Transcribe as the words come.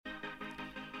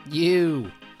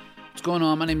What's going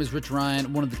on? My name is Rich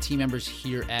Ryan, one of the team members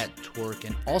here at TORC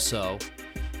and also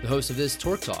the host of this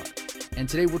TORC Talk. And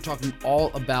today we're talking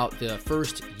all about the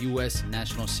first U.S.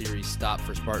 National Series stop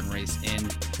for Spartan race in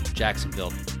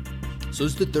Jacksonville. So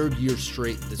this is the third year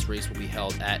straight this race will be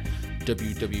held at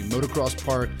WW Motocross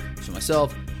Park. So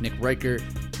myself, Nick Ryker,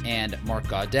 and Mark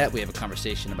Gaudet, we have a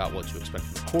conversation about what to expect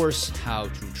from the course, how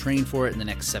to train for it in the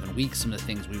next 7 weeks, some of the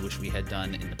things we wish we had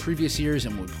done in the previous years,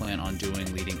 and what we plan on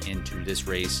doing leading into this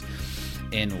race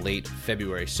in late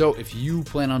February. So if you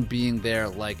plan on being there,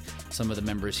 like some of the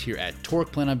members here at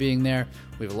TORC plan on being there,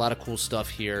 we have a lot of cool stuff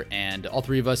here, and all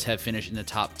three of us have finished in the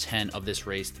top 10 of this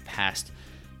race the past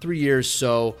 3 years.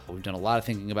 So we've done a lot of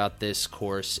thinking about this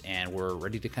course, and we're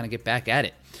ready to kind of get back at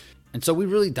it. And so we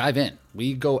really dive in.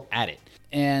 We go at it.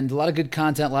 And a lot of good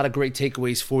content, a lot of great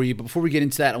takeaways for you. But before we get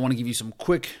into that, I want to give you some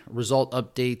quick result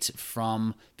updates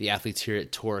from the athletes here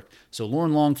at TORC. So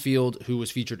Lauren Longfield, who was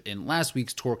featured in last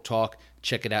week's TORC Talk,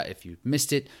 check it out if you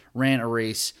missed it, ran a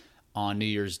race on New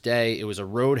Year's Day. It was a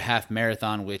road half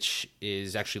marathon, which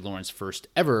is actually Lauren's first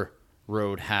ever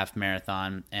road half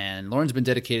marathon. And Lauren's been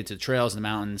dedicated to the trails and the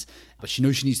mountains, but she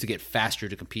knows she needs to get faster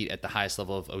to compete at the highest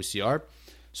level of OCR.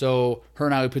 So her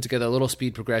and I, we put together a little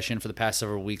speed progression for the past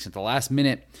several weeks. At the last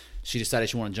minute, she decided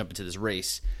she wanted to jump into this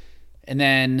race. And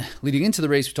then leading into the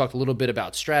race, we talked a little bit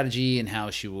about strategy and how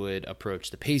she would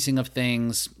approach the pacing of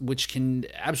things, which can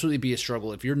absolutely be a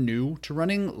struggle if you're new to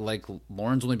running. Like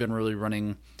Lauren's only been really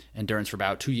running endurance for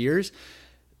about 2 years.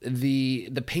 The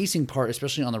pacing part,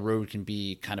 especially on the road, can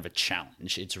be kind of a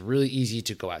challenge. It's really easy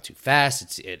to go out too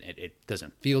fast. It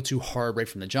doesn't feel too hard right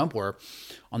from the jump, where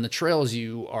on the trails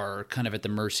you are kind of at the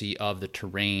mercy of the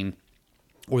terrain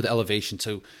or the elevation.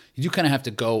 So you do kind of have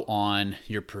to go on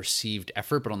your perceived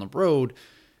effort, but on the road,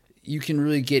 you can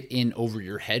really get in over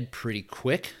your head pretty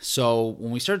quick. So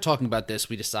when we started talking about this,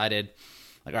 we decided,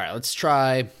 like, all right, let's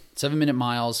try 7-minute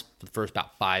miles for the first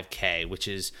about 5K, which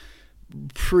is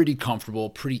pretty comfortable,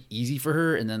 pretty easy for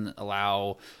her, and then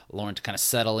allow Lauren to kind of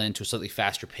settle into a slightly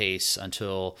faster pace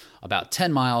until about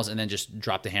 10 miles, and then just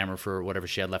drop the hammer for whatever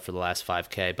she had left for the last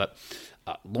 5K. But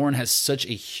Lauren has such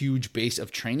a huge base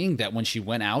of training that when she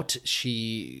went out,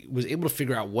 she was able to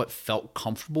figure out what felt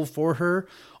comfortable for her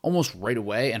almost right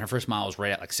away, and her first mile was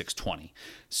right at like 6:20.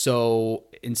 So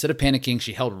instead of panicking,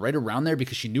 she held right around there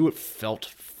because she knew it felt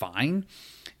fine.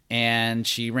 And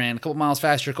she ran a couple miles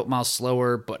faster, a couple miles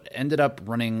slower, but ended up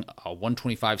running a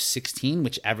 1:25.16,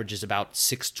 which averages about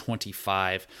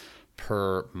 6:25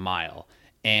 per mile.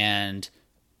 And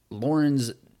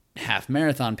Lauren's half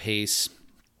marathon pace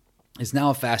is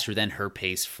now faster than her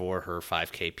pace for her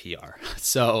 5K PR.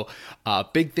 So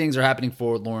big things are happening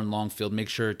for Lauren Longfield. Make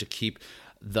sure to keep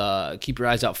your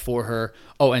eyes out for her.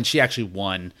 Oh, and she actually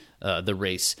won the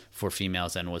race for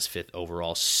females and was 5th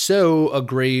overall. So a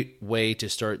great way to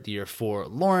start the year for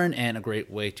Lauren and a great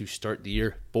way to start the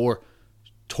year for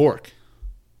TORC.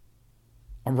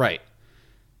 All right.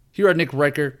 Here are Nick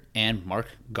Ryker and Mark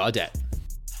Gaudet.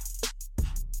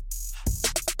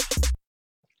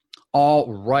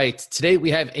 All right. Today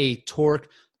we have a TORC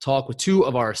talk with two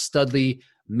of our Studley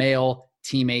male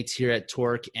teammates here at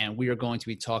TORC, and we are going to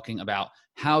be talking about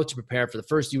how to prepare for the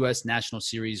first U.S. National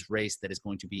Series race that is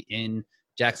going to be in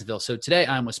Jacksonville. So today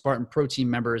I'm with Spartan Pro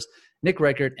Team members Nick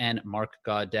Ryker and Mark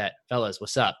Gaudet. Fellas,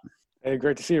 what's up? Hey,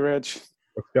 great to see you, Rich.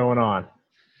 What's going on?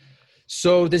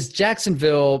 So this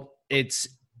Jacksonville, it's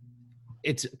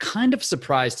kind of a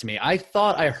surprise to me. I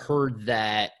thought I heard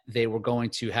that they were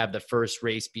going to have the first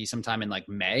race be sometime in like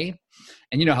May.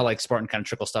 And you know how like Spartan kind of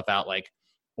trickle stuff out, like,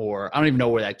 or I don't even know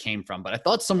where that came from, but I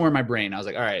thought somewhere in my brain, I was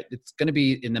like, all right, it's going to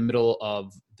be in the middle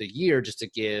of the year just to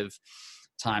give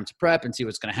time to prep and see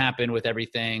what's going to happen with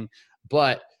everything.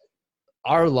 But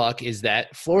our luck is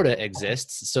that Florida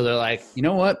exists. So they're like, you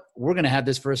know what? We're going to have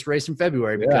this first race in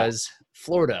February because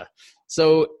Florida.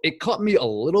 So it caught me a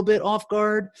little bit off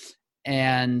guard.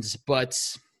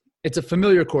 But it's a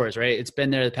familiar course, right? It's been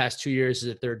there the past 2 years.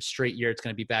 It's the third straight year it's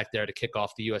going to be back there to kick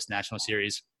off the U.S. National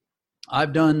Series.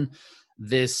 I've done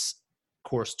this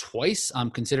course twice. I'm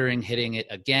considering hitting it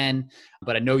again,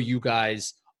 but I know you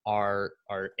guys are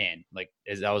in. Like,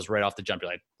 as that was right off the jump, you're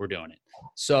like, we're doing it.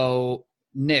 So,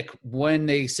 Nick, when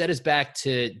they set us back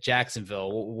to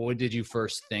Jacksonville, what did you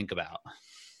first think about?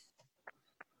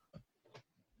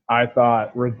 I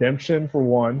thought redemption for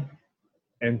one,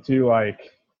 and two,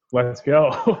 like, let's go.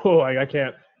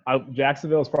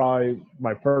 Jacksonville is probably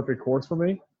my perfect course for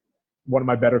me. One of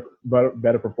my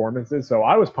better performances. So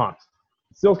I was pumped.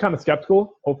 Still kind of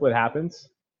skeptical. Hopefully it happens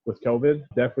with COVID.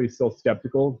 Definitely still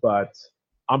skeptical, but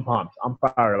I'm pumped. I'm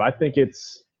fired up. I think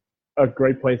it's a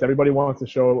great place. Everybody wants to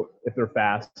show if they're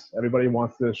fast. Everybody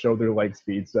wants to show their leg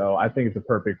speed. So I think it's a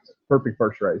perfect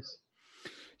first race.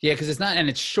 Yeah, because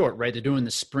it's short, right? They're doing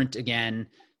the sprint again.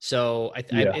 So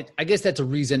I guess that's a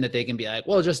reason that they can be like,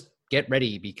 well, just get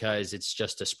ready because it's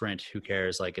just a sprint. Who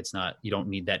cares? Like it's not, you don't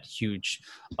need that huge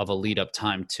of a lead up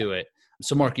time to it.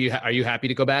 So Mark, are you happy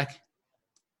to go back?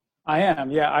 I am.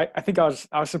 Yeah, I think I was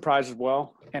surprised as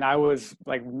well. And I was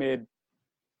like mid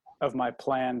of my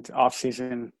planned off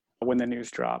season when the news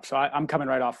dropped. So I'm coming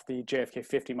right off the JFK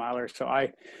 50 miler. So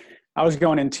I was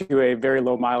going into a very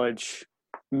low mileage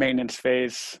maintenance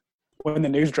phase. When the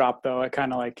news dropped though, I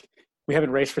kind of like, we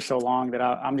haven't raced for so long that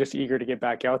I'm just eager to get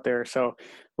back out there. So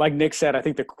like Nick said, I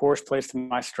think the course plays to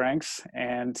my strengths,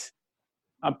 and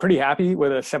I'm pretty happy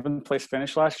with a 7th place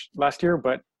finish last year,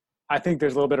 but I think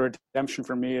there's a little bit of redemption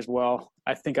for me as well.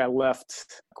 I think I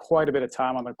left quite a bit of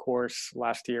time on the course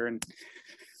last year, and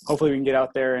hopefully we can get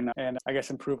out there and I guess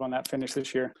improve on that finish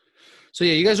this year. So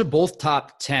yeah, you guys are both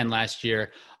top 10 last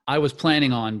year. I was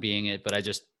planning on being it, but I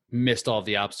just missed all of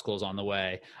the obstacles on the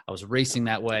way. I was racing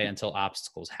that way until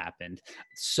obstacles happened.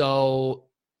 So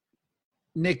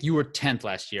Nick, you were 10th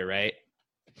last year, right?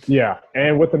 Yeah,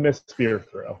 and with a missed spear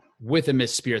throw. With a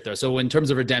missed spear throw. So in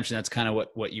terms of redemption, that's kind of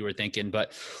what you were thinking.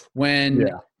 But when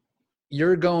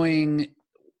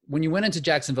when you went into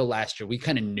Jacksonville last year, we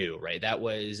kind of knew, right? That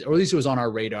was, or at least it was on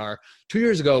our radar. 2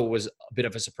 years ago was a bit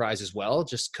of a surprise as well,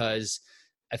 just because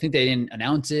I think they didn't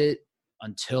announce it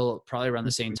until probably around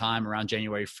the same time, around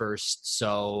January 1st.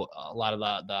 So a lot of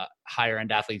the higher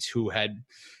end athletes who had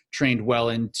trained well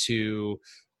into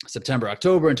September,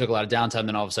 October, and took a lot of downtime,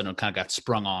 then all of a sudden it kind of got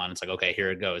sprung on. It's like, okay, here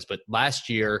it goes. But last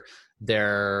year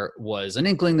there was an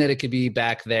inkling that it could be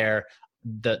back there.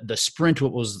 The sprint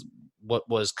what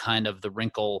was kind of the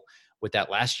wrinkle with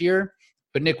that last year.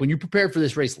 But Nick, when you prepared for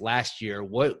this race last year,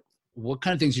 what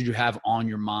kind of things did you have on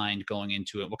your mind going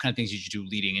into it? What kind of things did you do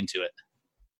leading into it?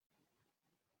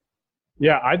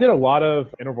 Yeah, I did a lot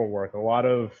of interval work, a lot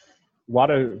of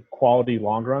quality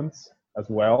long runs as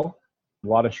well, a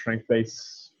lot of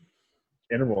strength-based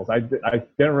intervals. I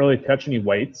didn't really touch any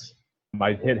weights.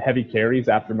 I hit heavy carries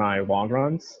after my long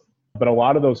runs, but a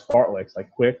lot of those fartleks,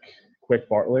 like quick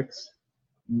fartleks,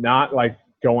 not like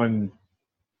going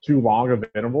too long of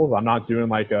intervals. I'm not doing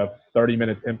like a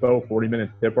 30-minute tempo,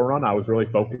 40-minute tempo run. I was really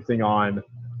focusing on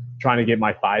trying to get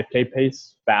my 5K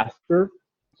pace faster.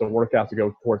 So workouts to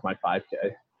go towards my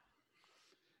 5K.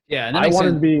 Yeah, and I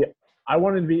wanted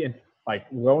to be in, like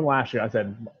going last year. I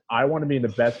said I want to be in the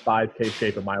best 5K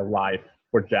shape of my life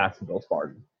for Jacksonville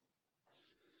Spartan.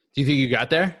 Do you think you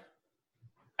got there?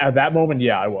 At that moment,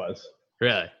 yeah, I was.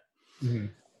 Really? Mm-hmm.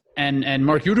 And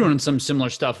Mark, you were doing some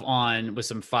similar stuff with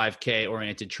some 5K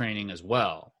oriented training as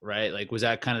well, right? Like, was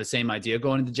that kind of the same idea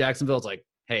going into Jacksonville? It's like,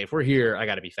 hey, if we're here, I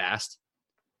got to be fast.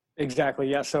 Exactly.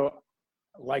 Yeah. So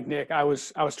like Nick, I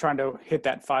was trying to hit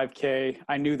that 5K.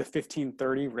 I knew the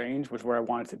 15:30 range was where I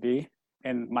wanted to be.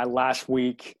 And my last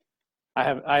week, I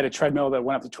had a treadmill that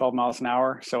went up to 12 miles an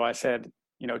hour. So I said,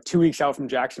 2 weeks out from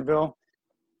Jacksonville,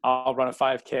 I'll run a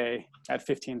 5K at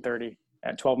 15:30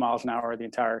 at 12 miles an hour the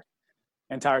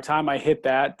entire time. I hit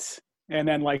that. And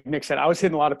then like Nick said, I was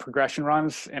hitting a lot of progression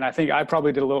runs. And I think I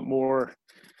probably did a little more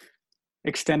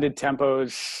extended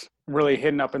tempos, really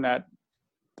hitting up in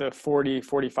the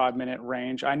 45 minute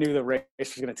range. I knew the race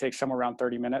was going to take somewhere around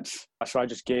 30 minutes. So I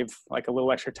just gave like a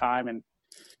little extra time and,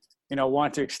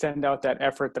 wanted to extend out that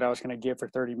effort that I was going to give for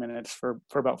 30 minutes for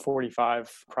about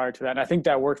 45 prior to that. And I think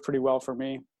that worked pretty well for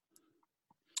me.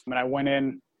 I mean, I went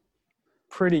in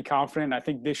pretty confident. I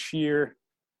think this year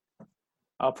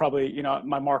I'll probably,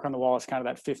 my mark on the wall is kind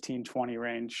of that 15-20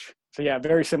 range. So yeah,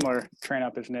 very similar train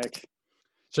up as Nick.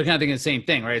 So kind of thinking the same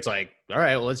thing, right? It's like, all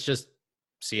right, well, let's just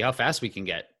see how fast we can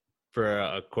get for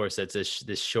a course that's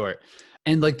this short.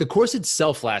 And like the course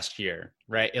itself last year,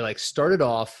 right? It like started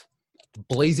off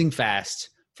blazing fast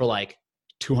for like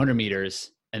 200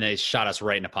 meters and they shot us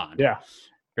right in a pond. Yeah.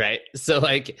 Right. So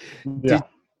like, yeah.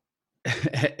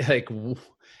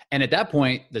 And at that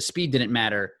point, the speed didn't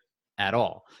matter at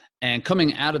all. And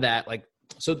coming out of that, like,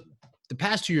 so the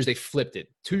past 2 years, they flipped it.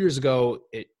 2 years ago,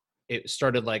 it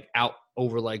started like out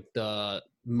over like the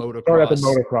motocross. Or at the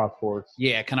motocross course.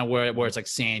 Yeah, kind of where it's like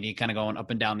sandy, kind of going up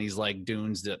and down these like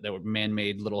dunes that were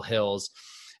man-made little hills.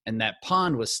 And that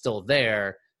pond was still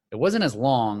there. It wasn't as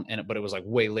long, but it was like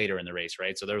way later in the race,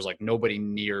 right? So there was like nobody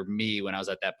near me when I was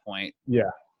at that point. Yeah.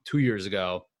 2 years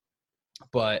ago.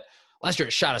 But last year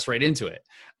it shot us right into it.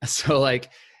 So like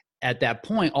at that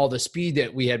point, all the speed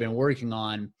that we had been working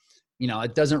on,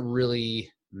 it doesn't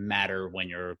really matter when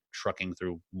you're trucking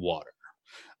through water.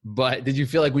 But did you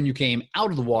feel like when you came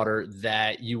out of the water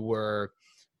that you were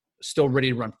still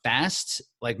ready to run fast?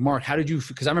 Like, Mark, how did you,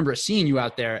 because I remember seeing you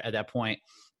out there at that point,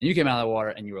 and you came out of the water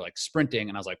and you were like sprinting,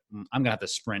 and I was like, I'm going to have to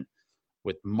sprint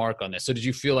with Mark on this. So did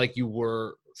you feel like you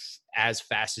were as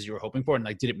fast as you were hoping for? And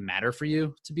like, did it matter for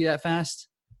you to be that fast?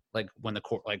 Like when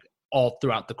like all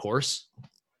throughout the course?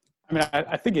 I mean,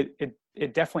 I think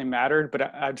it definitely mattered,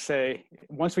 but I'd say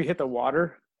once we hit the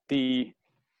water, the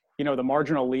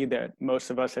marginal lead that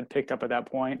most of us had picked up at that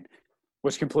point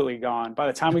was completely gone. By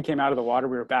the time we came out of the water,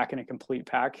 we were back in a complete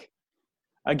pack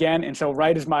again. And so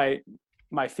right as my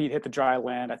feet hit the dry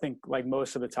land, I think like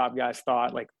most of the top guys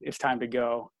thought like it's time to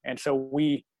go. And so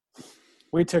we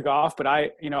took off, but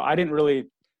I didn't really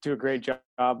do a great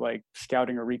job like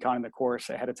scouting or reconning the course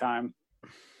ahead of time.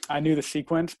 I knew the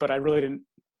sequence, but I really didn't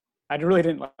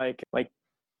like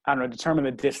I don't know, determine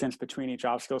the distance between each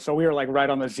obstacle. So we were like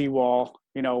right on the Z wall,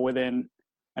 within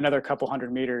another couple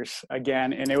hundred meters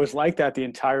again. And it was like that the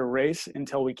entire race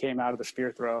until we came out of the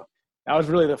spear throw. That was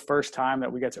really the first time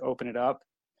that we got to open it up.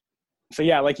 So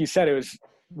yeah, like you said,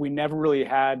 we never really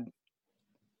had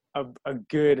a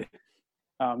good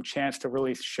chance to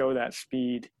really show that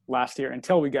speed last year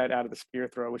until we got out of the spear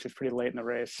throw, which is pretty late in the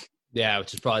race. Yeah,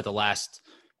 which is probably the last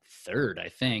third, I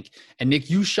think. And Nick,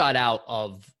 you shot out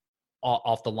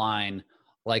off the line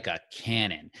like a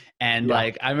cannon. And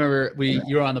like, I remember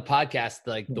you were on the podcast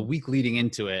like the week leading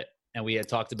into it, and we had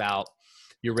talked about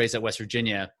your race at West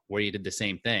Virginia where you did the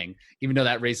same thing, even though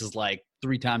that race is like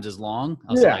 3 times as long.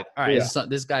 I was like, all right,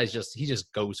 this guy's he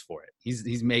just goes for it.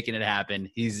 He's making it happen.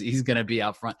 He's going to be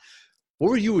out front. What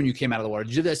were you when you came out of the water?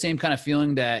 Did you have that same kind of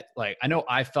feeling that, like, I know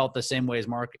I felt the same way as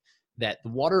Mark, that the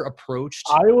water approached?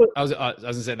 I was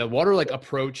gonna say the water like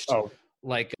approached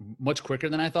like much quicker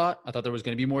than I thought. I thought there was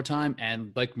going to be more time,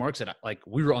 and like Mark said, like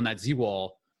we were on that Z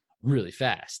wall really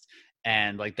fast,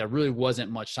 and like there really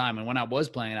wasn't much time. And when I was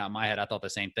playing it out in my head, I thought the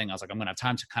same thing. I was like, I'm gonna have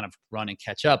time to kind of run and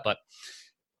catch up, but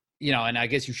and I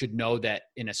guess you should know that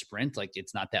in a sprint, like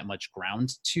it's not that much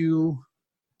ground to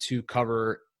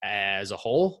cover as a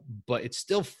whole, but it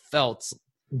still felt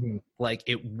like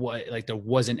it was like there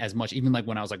wasn't as much, even like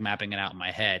when I was like mapping it out in my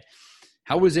head.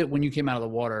 How was it when you came out of the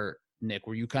water, Nick?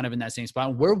 Were you kind of in that same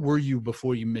spot? Where were you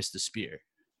before you missed the spear?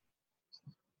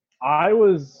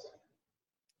 Okay,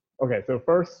 so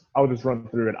first I'll just run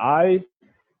through it. I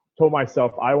told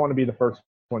myself I want to be the first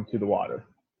one to the water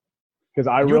because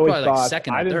I really thought like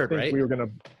second or third, right? We were gonna.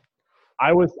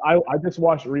 I just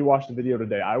rewatched the video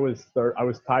today. I was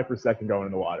tied for second going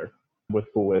in the water with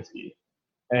full whiskey,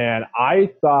 and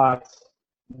I thought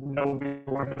we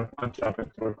weren't gonna punch up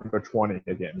into number 20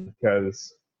 again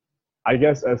because I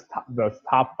guess as the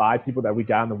top 5 people that we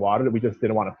got in the water, that we just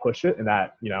didn't want to push it, and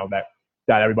that that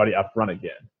got everybody up front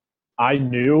again. I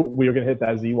knew we were going to hit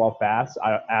that Z-wall fast.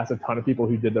 I asked a ton of people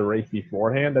who did the race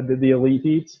beforehand that did the elite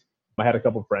heats. I had a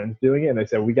couple friends doing it, and they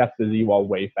said we got to the Z-wall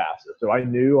way faster. So I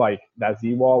knew like that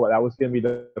Z-wall, that was going to be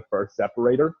the first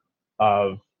separator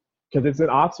of, because it's an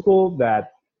obstacle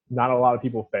that not a lot of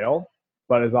people fail,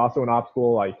 but it's also an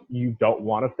obstacle like you don't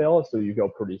want to fail, so you go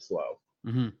pretty slow.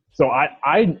 Mm-hmm. So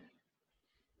I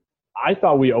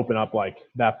thought we opened up like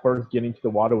that first getting to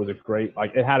the water was a great,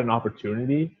 like it had an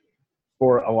opportunity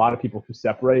for a lot of people to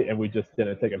separate, and we just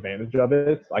didn't take advantage of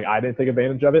it. Like I didn't take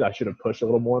advantage of it. I should have pushed a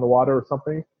little more in the water or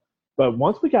something. But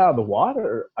once we got out of the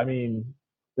water, I mean,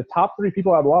 the top 3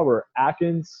 people out of the water were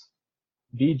Atkins,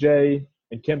 DJ,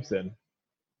 and Kimpson,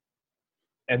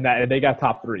 and they got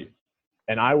top 3.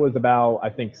 And I was about, I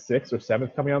think, 6th or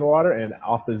 7th coming out of the water, and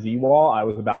off the Z wall, I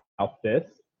was about 5th.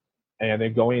 And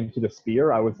then going into the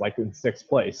spear, I was like in 6th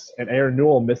place. And Aaron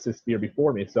Newell missed his spear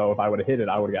before me, so if I would have hit it,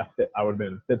 I would have been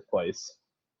in 5th place,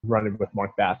 running with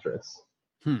Mark Batres.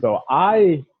 So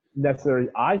I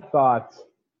thought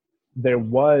there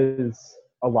was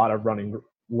a lot of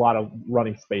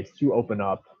running space to open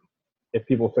up if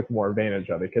people took more advantage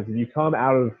of it. Because if you come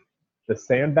out of the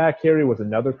sandbag carry was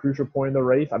another crucial point in the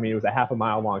race. I mean, it was a half a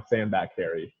mile long sandbag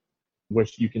carry,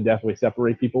 which you can definitely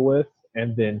separate people with.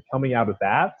 And then coming out of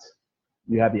that,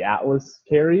 you had the Atlas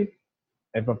carry.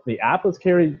 And from the Atlas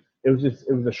carry, it was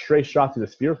a straight shot to the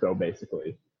spear throw,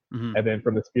 basically. Mm-hmm. And then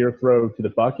from the spear throw to the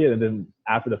bucket, and then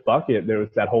after the bucket, there was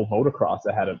that whole motocross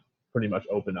that had to pretty much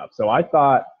open up. So I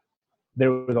thought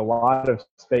there was a lot of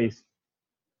space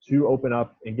to open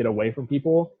up and get away from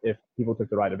people if people took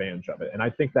the right advantage of it. And I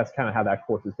think that's kind of how that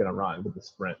course is going to run with the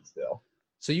sprint still.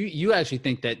 So you actually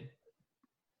think that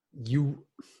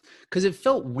because it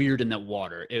felt weird in that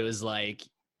water. It was like,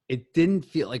 it didn't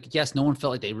feel like, yes, no one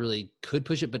felt like they really could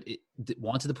push it, but it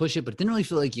wanted to push it, but it didn't really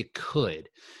feel like you could.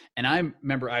 And I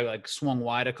remember I like swung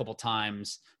wide a couple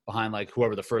times behind like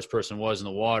whoever the first person was in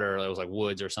the water. It was like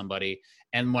Woods or somebody.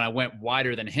 And when I went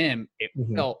wider than him, it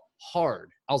felt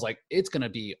hard. I was like, it's going to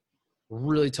be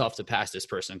really tough to pass this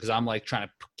person because I'm like trying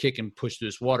to kick and push through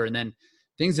this water. And then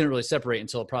things didn't really separate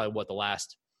until probably the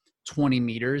last 20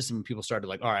 meters. And people started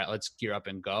like, all right, let's gear up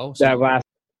and go. So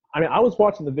I was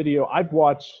watching the video. I've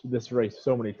watched this race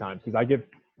so many times because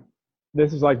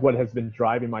this is like what has been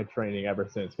driving my training ever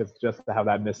since, because just to have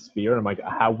that missed spear, I'm like,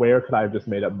 where could I have just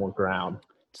made up more ground?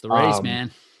 It's the race,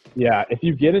 man. Yeah. If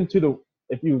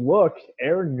you look,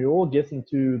 Aaron Newell gets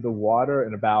into the water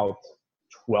in about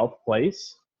 12th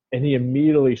place, and he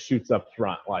immediately shoots up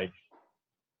front. Like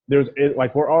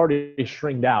we're already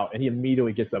shrinked out, and he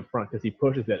immediately gets up front because he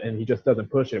pushes it, and he just doesn't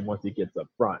push it once he gets up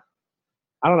front.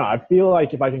 I don't know. I feel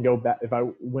like if I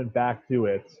went back to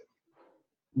it,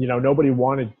 nobody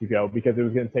wanted to go because it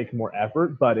was going to take more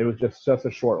effort, but it was just such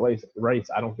a short race.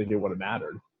 I don't think it would have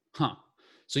mattered. Huh.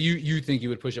 So you think you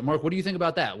would push it. Mark, what do you think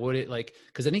about that? Would it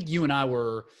because I think you and I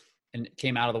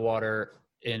came out of the water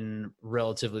in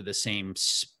relatively the same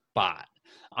spot.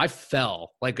 I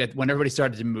fell when everybody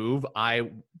started to move, I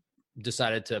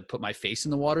decided to put my face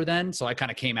in the water then. So I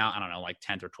kind of came out, I don't know,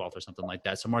 10th or 12th or something like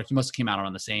that. So Mark, you must have came out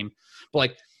around the same,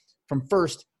 but from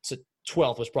 1st to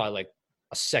 12th was probably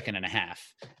a second and a half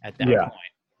at that point.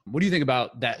 What do you think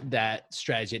about that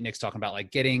strategy that Nick's talking about,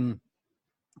 getting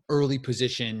early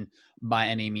position by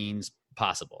any means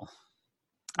possible?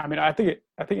 I mean, I think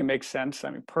it makes sense.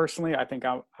 I mean, personally, I think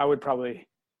I would probably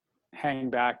hang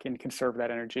back and conserve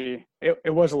that energy.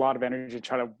 It was a lot of energy to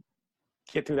try to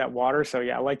get through that water. So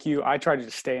yeah, like you, I tried to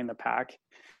just stay in the pack,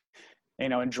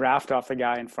 and draft off the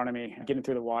guy in front of me, getting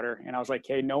through the water. And I was like,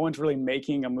 hey, no one's really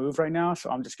making a move right now,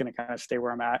 so I'm just going to kind of stay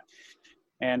where I'm at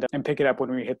and pick it up when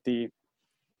we hit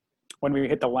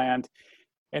the land.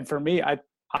 And for me, I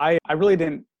really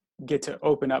didn't get to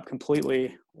open up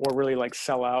completely or really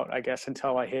sell out, I guess,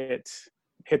 until I hit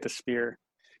the spear.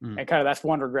 And kind of that's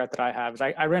one regret that I have is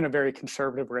I ran a very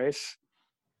conservative race.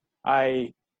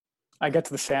 I got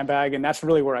to the sandbag, and that's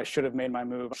really where I should have made my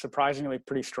move. Surprisingly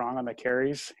pretty strong on the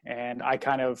carries. And I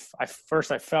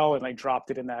fell and dropped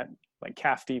it in that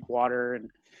calf deep water and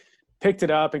picked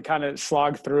it up and kind of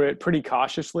slogged through it pretty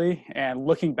cautiously. And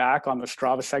looking back on the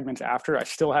Strava segments after, I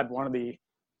still had one of the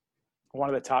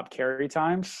top carry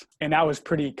times. And that was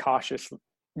pretty cautious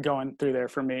going through there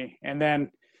for me.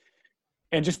 And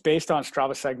just based on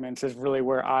Strava segments is really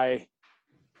where I've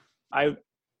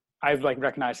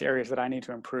recognized areas that I need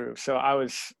to improve. So I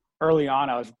was early on,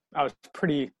 I was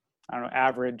pretty,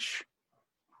 average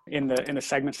in the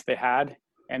segments that they had.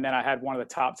 And then I had one of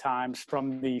the top times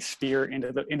from the spear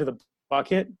into the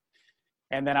bucket.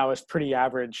 And then I was pretty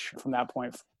average from that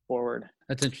point forward.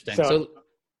 That's interesting. So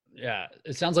yeah,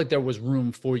 it sounds like there was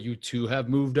room for you to have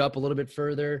moved up a little bit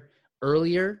further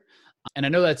earlier. And I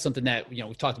know that's something that,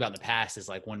 we've talked about in the past is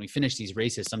when we finish these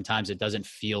races, sometimes it doesn't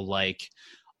feel like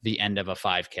the end of a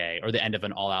 5K or the end of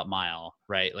an all-out mile,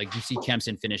 right? You see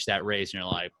Kempson finish that race and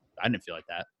you're like, I didn't feel like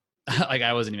that.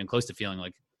 I wasn't even close to feeling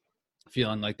like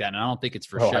that. And I don't think it's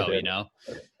for show,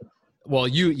 Well,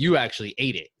 you actually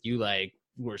ate it. You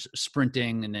were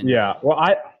sprinting and then. Yeah. Well,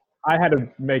 I had to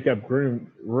make up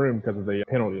room because of the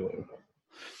penalty loop.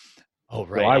 Oh,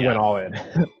 right. So I went all in.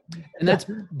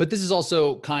 And but this is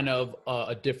also kind of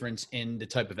a difference in the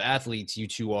type of athletes you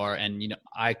two are. And,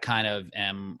 I kind of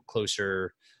am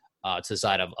closer to the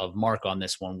side of Mark on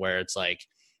this one, where it's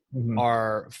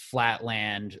our flat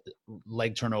land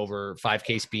leg turnover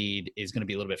 5K speed is going to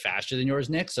be a little bit faster than yours,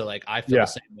 Nick. So I feel the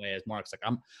same way as Mark's.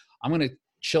 I'm going to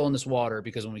chill in this water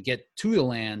because when we get to the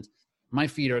land, my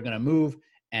feet are going to move.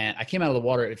 And I came out of the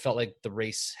water. It felt like the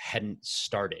race hadn't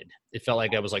started. It felt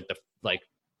like I was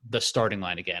the starting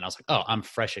line again. I was like, oh, I'm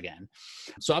fresh again.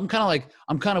 So I'm kind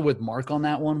of with Mark on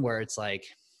that one, where it's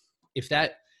if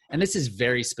that, and this is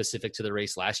very specific to the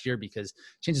race last year, because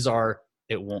chances are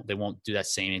they won't do that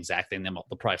same exact thing. They'll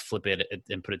probably flip it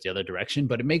and put it the other direction.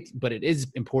 But it is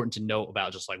important to know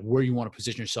about just where you want to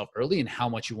position yourself early and how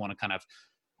much you want to kind of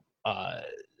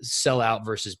sell out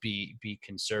versus be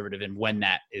conservative and when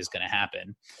that is going to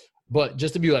happen. But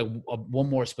just to be one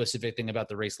more specific thing about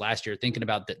the race last year, thinking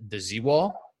about the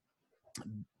Z-Wall,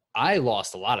 I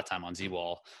lost a lot of time on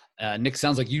Z-Wall. Nick,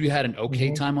 sounds like you had an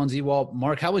okay time on Z-Wall.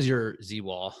 Mark, how was your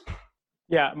Z-Wall?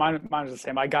 Yeah, mine was the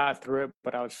same. I got through it,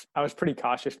 but I was pretty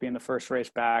cautious being the first race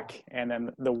back, and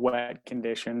then the wet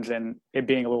conditions and it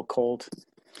being a little cold.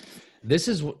 This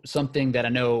is something that I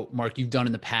know, Mark, you've done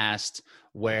in the past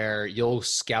where you'll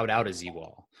scout out a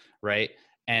Z-Wall, right?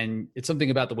 And it's something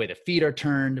about the way the feet are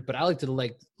turned, but I like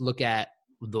to look at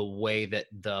the way that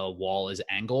the wall is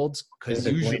angled, because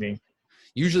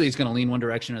usually it's going to lean one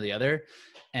direction or the other.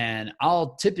 And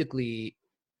I'll typically,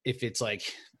 if it's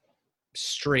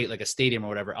straight, like a stadium or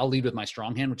whatever, I'll lead with my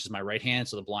strong hand, which is my right hand.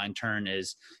 So the blind turn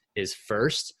is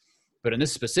first. But in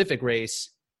this specific race,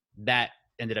 that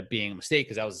ended up being a mistake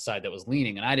because that was the side that was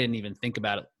leaning. And I didn't even think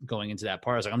about it going into that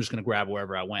part. I was like, I'm just going to grab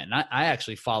wherever I went. And I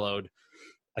actually followed,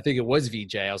 I think it was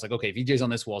VJ. I was like, okay, VJ's on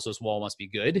this wall, so this wall must be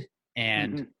good.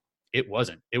 And it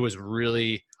wasn't. It was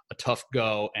really a tough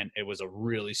go, and it was a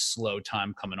really slow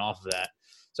time coming off of that.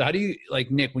 So how do you,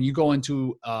 like, Nick, when you go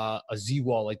into a Z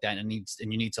wall like that and you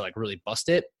need to like really bust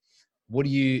it, what do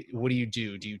you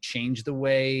do? Do you change the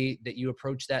way that you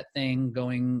approach that thing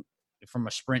going from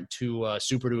a sprint to a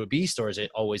super to a beast, or is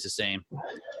it always the same?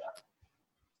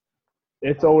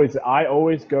 I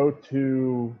always go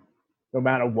to, no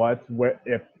matter what,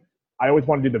 if I always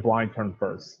want to do the blind turn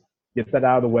first, get that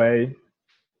out of the way,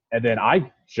 and then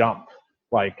I jump.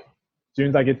 Like, as soon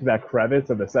as I get to that crevice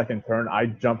of the second turn, I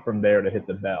jump from there to hit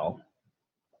the bell.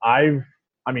 I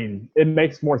mean, it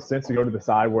makes more sense to go to the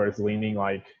side where it's leaning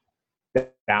like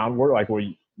downward, like where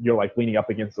you're like leaning up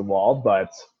against the wall, but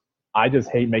I just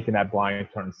hate making that blind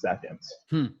turn second.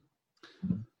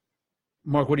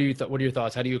 Mark, what are your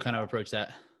thoughts? How do you kind of approach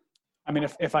that? I mean,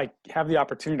 if I have the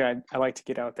opportunity, I like to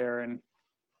get out there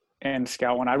and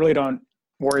scout one. I really don't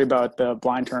worry about the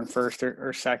blind turn first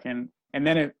or second. And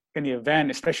then in the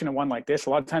event, especially in a one like this, a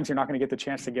lot of times you're not going to get the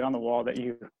chance to get on the wall that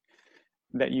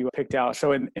you picked out.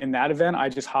 So in that event, I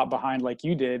just hop behind like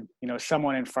you did,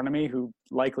 someone in front of me who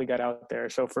likely got out there.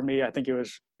 So for me, I think it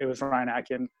was Ryan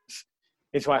Atkins.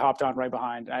 It's why I hopped on right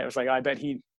behind. I was like, I bet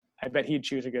he'd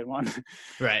choose a good one.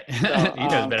 Right. So, he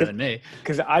knows better than me.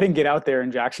 Because I didn't get out there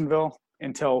in Jacksonville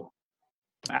until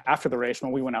after the race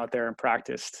when we went out there and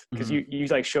practiced. Because you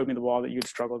like showed me the wall that you'd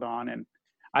struggled on. And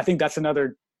I think that's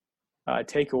another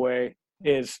takeaway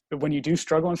is when you do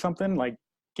struggle on something, like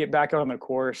get back out on the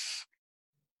course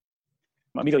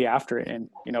immediately after it and,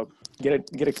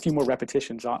 get a few more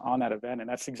repetitions on that event. And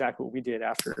that's exactly what we did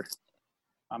after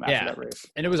that race.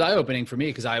 And it was eye-opening for me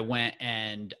because I went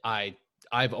and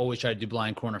I've always tried to do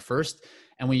blind corner first.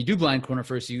 And when you do blind corner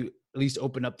first, you at least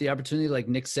open up the opportunity, like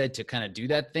Nick said, to kind of do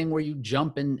that thing where you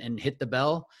jump and hit the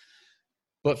bell.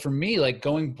 But for me, like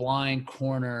going blind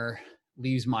corner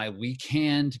leaves my weak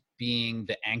hand being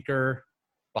the anchor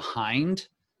behind,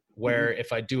 where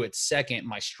if I do it second,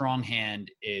 my strong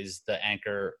hand is the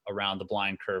anchor around the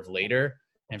blind curve later.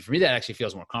 And for me, that actually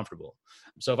feels more comfortable.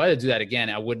 So if I had to do that again,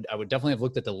 I would definitely have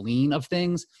looked at the lean of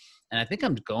things. And I think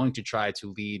I'm going to try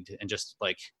to lead and just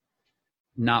like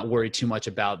not worry too much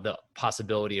about the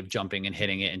possibility of jumping and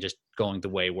hitting it and just going the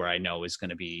way where I know is going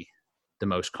to be the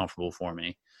most comfortable for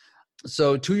me.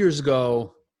 So 2 years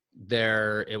ago,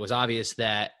 it was obvious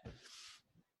that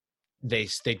they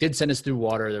did send us through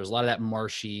water. There was a lot of that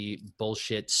marshy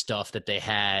bullshit stuff that they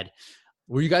had.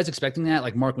 Were you guys expecting that?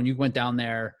 Like, Mark, when you went down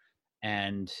there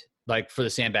and like for the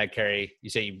sandbag carry, you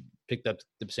say you picked up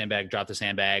the sandbag, dropped the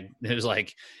sandbag. It was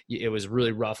like, it was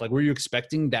really rough. Like, were you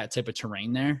expecting that type of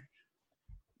terrain there?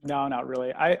 No, not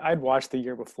really. I'd watched the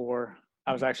year before.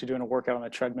 I was actually doing a workout on the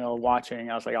treadmill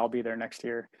watching. I was like, I'll be there next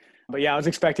year. But yeah, I was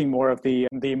expecting more of the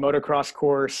motocross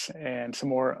course and some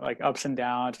more like ups and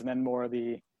downs, and then more of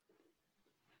the,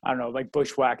 I don't know, like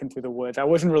bushwhacking through the woods. I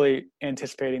wasn't really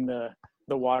anticipating the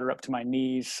water up to my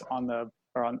knees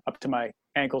up to my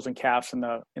ankles and calves in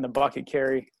the bucket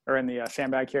carry or in the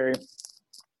sandbag carry.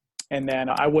 And then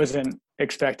I wasn't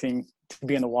expecting to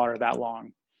be in the water that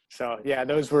long. So yeah,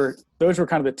 those were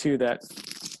kind of the two that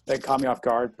caught me off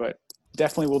guard, but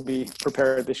definitely will be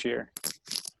prepared this year.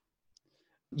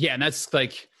 Yeah. And that's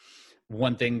like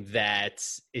one thing that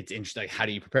it's interesting. Like, how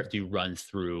do you prepare? Do you run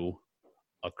through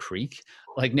a creek?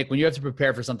 Like, Nick, when you have to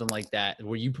prepare for something like that,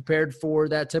 were you prepared for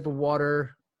that type of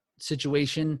water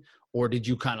situation? Or did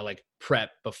you kind of like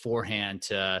prep beforehand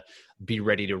to be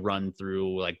ready to run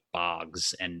through like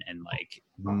bogs and like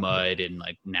mud and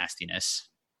like nastiness?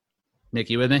 Nick,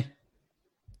 you with me?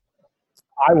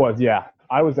 I was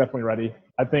definitely ready.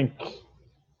 I think,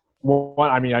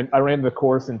 I ran the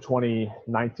course in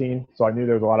 2019, so I knew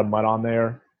there was a lot of mud on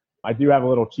there. I do have a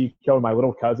little cheat code. My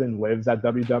little cousin lives at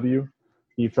WW.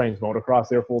 He trains motocross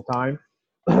there full time.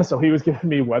 So he was giving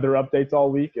me weather updates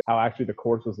all week, how actually the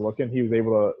course was looking. He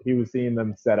was seeing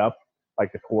them set up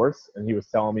like the course, and he was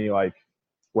telling me like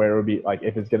where it would be, like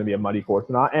if it's going to be a muddy course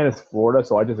or not. And it's Florida,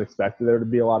 so I just expected there to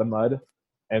be a lot of mud.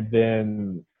 And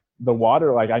then the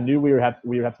water, like I knew we would have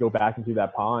to go back into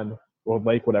that pond or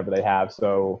lake, whatever they have.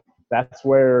 So that's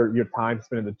where your time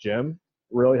spent in the gym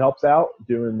really helps out,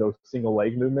 doing those single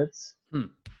leg movements.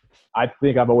 I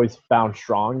think I've always found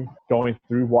strong going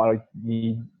through water,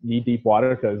 knee deep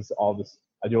water, because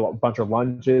I do a bunch of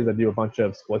lunges, I do a bunch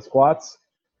of split squats,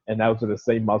 and those are the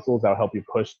same muscles that'll help you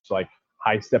push like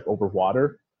high step over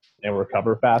water. and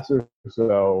recover faster.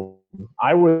 So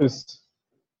I was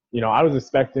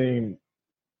expecting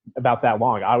about that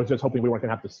long. I was just hoping we weren't going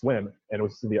to have to swim, and it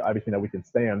was going to be everything that we could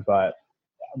stand. But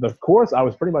the course, I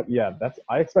was pretty much,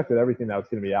 I expected everything that was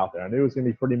going to be out there. I knew it was going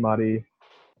to be pretty muddy.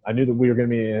 I knew that we were going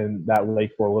to be in that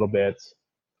lake for a little bit,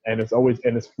 and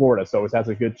it's Florida, so it has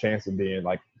a good chance of being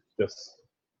like just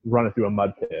running through a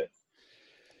mud pit.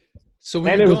 So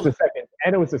it was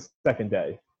the second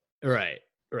day. Right.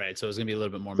 So it was going to be a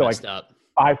little bit more messed up.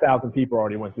 5,000 people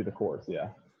already went through the course. Yeah.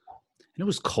 And it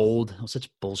was cold. It was such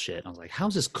bullshit. I was like,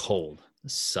 how's this cold?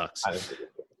 This sucks.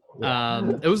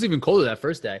 It was even colder that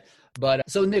first day. But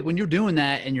so Nick, when you're doing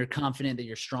that and you're confident that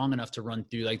you're strong enough to run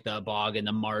through like the bog and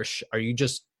the marsh, are you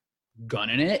just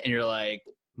gunning it and you're like,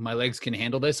 my legs can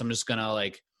handle this? I'm just going to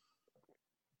like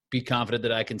be confident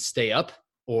that I can stay up?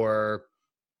 Or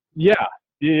Yeah.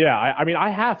 I mean, I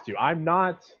have to. I'm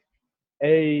not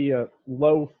a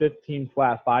low 15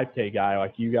 flat 5K guy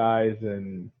like you guys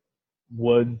and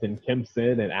Woods and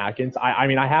Kimpson and Atkins. I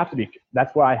mean, I have to be.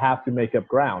 That's why I have to make up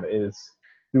ground is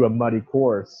through a muddy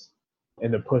course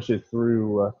and to push it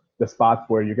through the spots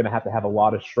where you're going to have a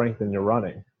lot of strength in your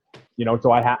running.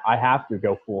 So I have to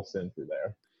go full send through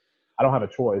there. I don't have a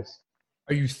choice.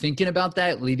 Are you thinking about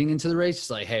that leading into the race? It's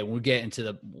like, hey, when we get into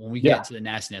the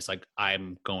nastiness, like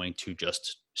I'm going to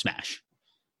just smash.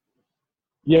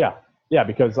 Yeah,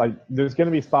 because like there's going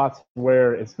to be spots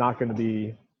where it's not going to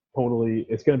be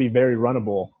it's going to be very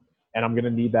runnable, and I'm going to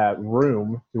need that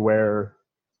room to where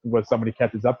somebody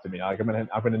catches up to me. Like I'm going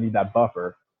to need that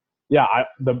buffer. Yeah,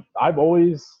 I've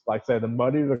always like said the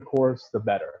muddier the course, the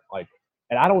better. Like,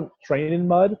 and I don't train in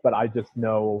mud, but I just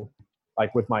know,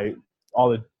 like with all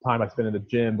the time I spend in the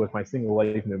gym with my single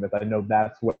leg movements, I know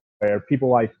that's where people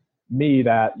like me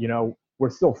that we're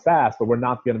still fast, but we're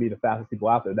not going to be the fastest people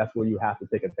out there. That's where you have to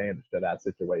take advantage of that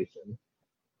situation.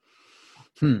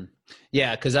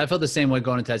 Yeah, because I felt the same way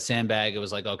going into that sandbag. It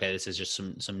was like, okay, this is just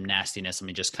some nastiness. Let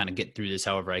me just kind of get through this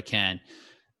however I can.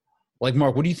 Like,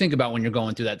 Mark, what do you think about when you're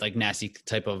going through that like nasty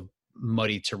type of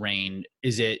muddy terrain?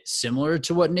 Is it similar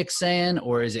to what Nick's saying,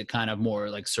 or is it kind of more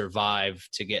like survive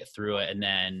to get through it and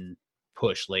then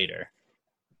push later?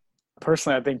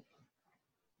 Personally, I think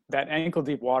that ankle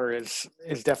deep water is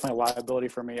definitely a liability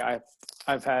for me.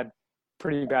 I've had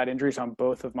pretty bad injuries on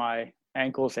both of my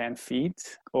ankles and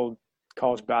feet, old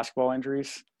college basketball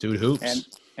injuries. Dude, hoops.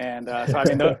 And so I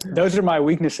mean those are my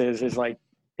weaknesses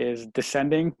is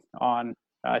descending on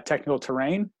technical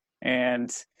terrain,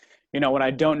 and when I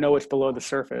don't know what's below the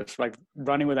surface, like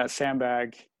running with that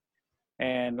sandbag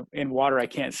and in water I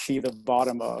can't see the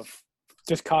bottom of,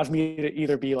 just caused me to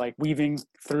either be like weaving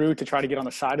through to try to get on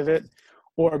the side of it,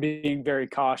 or being very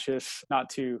cautious not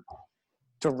to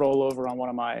roll over on one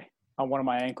of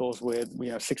my ankles with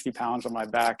 60 pounds on my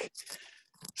back.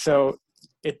 So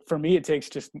for me it takes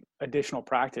just additional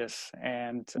practice,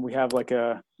 and we have like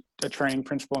a training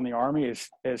principle in the Army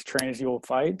is train as you will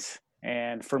fight,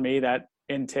 and for me that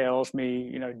entails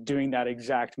me doing that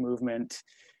exact movement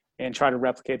and try to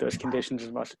replicate those conditions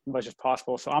as much as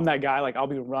possible. So I'm that guy, like I'll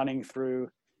be running through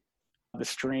the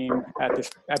stream at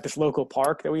this local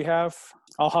park that we have.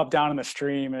 I'll hop down in the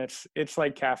stream, and it's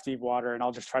like calf deep water, and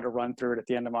I'll just try to run through it at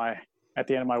the end of my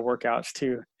workouts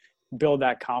to build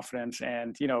that confidence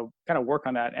and kind of work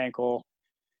on that ankle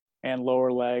and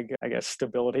lower leg, I guess,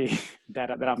 stability that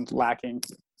I'm lacking.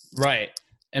 Right.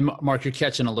 And Mark, you're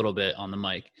catching a little bit on the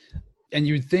mic. And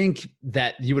you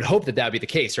would hope that would be the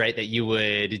case, right? That you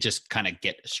would just kind of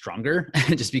get stronger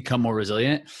and just become more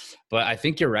resilient. But I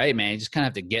think you're right, man. You just kind of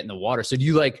have to get in the water. So do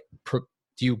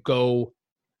you go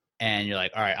and you're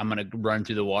like, all right, I'm going to run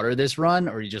through the water this run?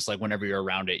 Or you just like, whenever you're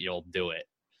around it, you'll do it?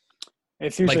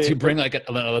 It's usually like, do you bring like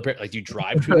like you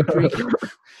drive through the creek?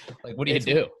 Like, what do you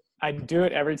do? I do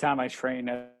it every time I train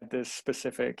at this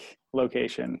specific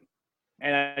location.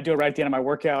 And I do it right at the end of my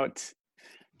workout,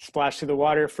 splash through the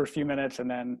water for a few minutes, and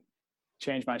then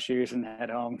change my shoes and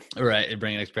head home. Right. And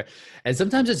bring an express. And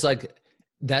sometimes it's like,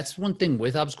 that's one thing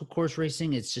with obstacle course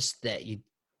racing. It's just that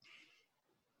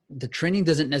the training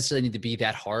doesn't necessarily need to be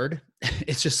that hard.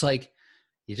 It's just like,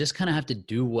 you just kind of have to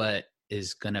do what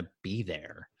is going to be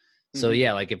there. So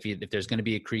yeah, like if there's going to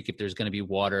be a creek, if there's going to be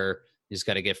water, you just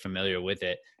got to get familiar with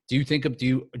it. Do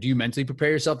you mentally prepare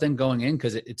yourself then going in?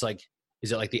 Cause it's like,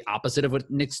 is it like the opposite of what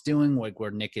Nick's doing? Like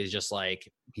where Nick is just like,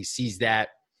 he sees that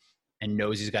and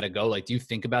knows he's got to go. Like, do you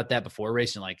think about that before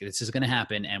racing? Like, this is going to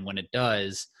happen. And when it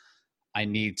does, I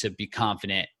need to be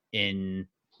confident in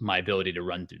my ability to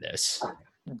run through this.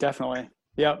 Definitely.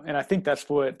 Yeah. And I think that's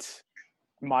what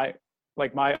my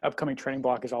upcoming training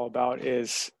block is all about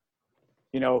is,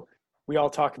 we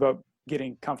all talk about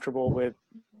getting comfortable with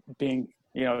being,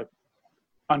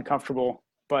 uncomfortable.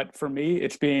 But for me,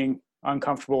 it's being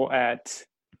uncomfortable at,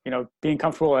 getting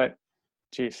comfortable at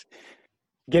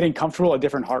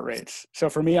different heart rates. So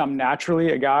for me, I'm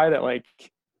naturally a guy that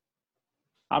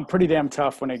I'm pretty damn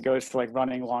tough when it goes to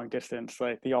running long distance,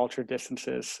 like the ultra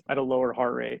distances at a lower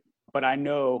heart rate. But I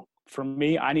know for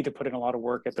me, I need to put in a lot of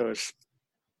work at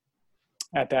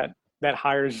that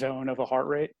higher zone of a heart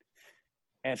rate.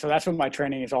 And so that's what my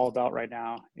training is all about right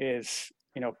now is,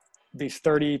 these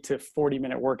 30 to 40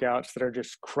 minute workouts that are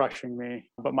just crushing me.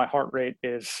 But my heart rate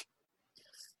is,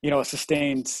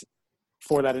 sustained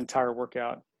for that entire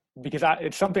workout, because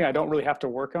it's something I don't really have to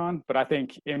work on. But I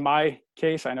think in my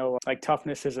case, I know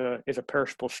toughness is a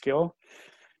perishable skill,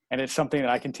 and it's something that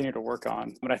I continue to work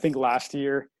on. But I think last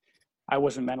year I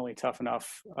wasn't mentally tough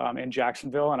enough in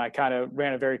Jacksonville, and I kind of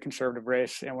ran a very conservative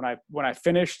race. And when I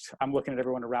finished, I'm looking at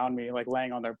everyone around me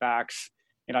laying on their backs.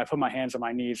 I put my hands on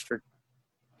my knees for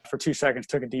 2 seconds,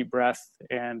 took a deep breath,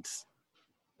 and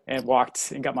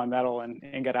walked and got my medal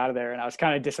and got out of there. And I was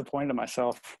kind of disappointed in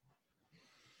myself.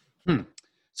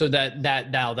 So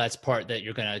that's part that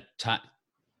you're going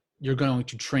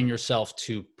to train yourself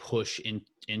to push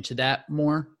into that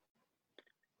more.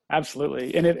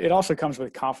 Absolutely. And it also comes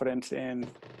with confidence in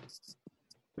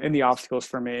the obstacles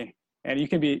for me. And you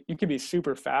can be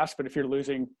super fast, but if you're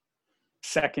losing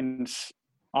seconds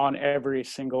on every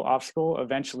single obstacle,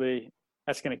 eventually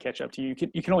that's going to catch up to you.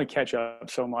 You can only catch up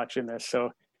so much in this.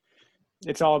 So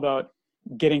it's all about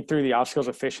getting through the obstacles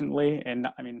efficiently. And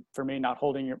for me, not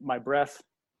holding my breath,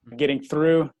 getting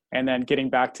through, and then getting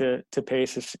back to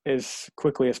pace as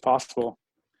quickly as possible.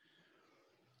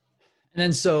 And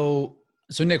then so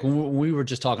Nick, when we were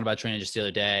just talking about training just the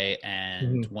other day,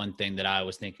 and one thing that I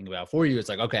was thinking about for you, it's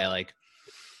okay,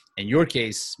 in your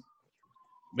case,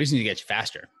 we just need to get you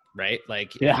faster, right?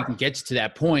 If you can get to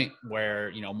that point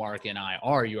where, Mark and I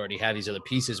you already have these other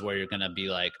pieces where you're going to be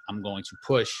I'm going to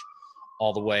push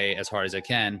all the way as hard as I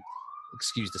can.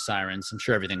 Excuse the sirens. I'm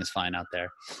sure everything is fine out there.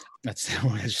 That's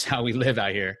just how we live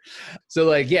out here.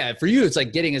 So for you, it's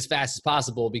getting as fast as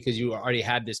possible because you already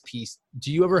have this piece.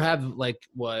 Do you ever have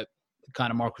what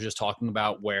kind of Mark was just talking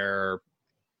about, where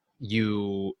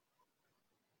you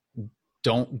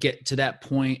don't get to that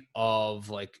point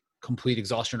of complete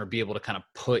exhaustion or be able to kind of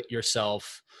put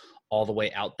yourself all the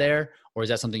way out there? Or is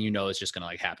that something is just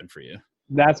going to happen for you?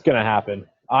 That's going to happen.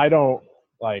 I don't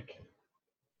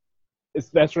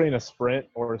especially in a sprint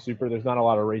or a super, there's not a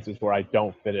lot of races where I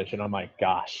don't finish and I'm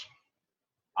gosh,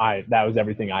 that was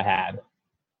everything I had.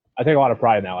 I take a lot of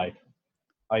pride in that.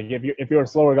 If you're a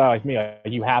slower guy like me,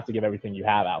 you have to give everything you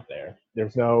have out there.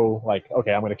 There's no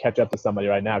okay, I'm going to catch up to somebody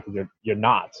right now, because you're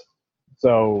not.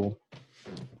 So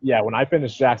yeah, when I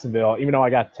finished Jacksonville, even though I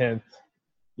got 10th,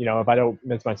 if I don't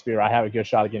miss my spear, I have a good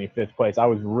shot at getting 5th place. I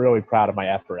was really proud of my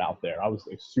effort out there. I was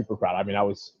super proud. I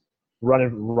was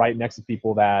running right next to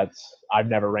people that I've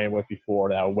never ran with before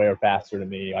that were way faster than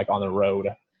me, on the road.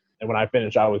 And when I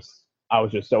finished, I was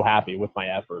just so happy with my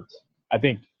efforts. I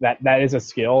think that is a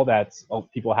skill that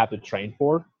people have to train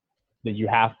for, that you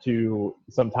have to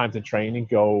sometimes in training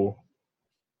go.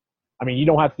 You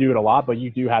don't have to do it a lot, but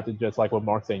you do have to, just like what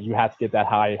Mark's saying, you have to get that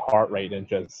high heart rate and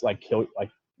just kill,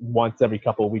 once every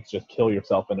couple of weeks, just kill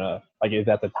yourself in a, is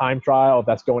that the time trial, if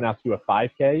that's going out to a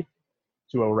 5K,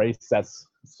 to a race that's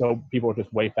so people are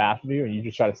just way faster than you, and you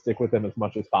just try to stick with them as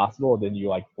much as possible, and then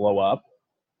you blow up.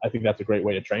 I think that's a great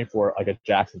way to train for a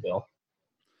Jacksonville.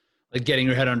 Getting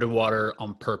your head underwater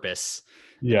on purpose,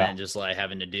 and then just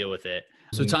having to deal with it.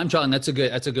 So time trialing,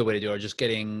 that's a good way to do it. Or just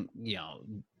getting,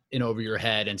 in over your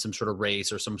head in some sort of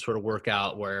race or some sort of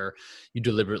workout where you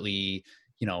deliberately,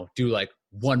 do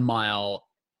 1 mile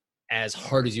as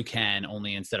hard as you can,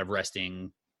 only instead of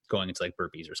resting, going into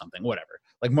burpees or something, whatever.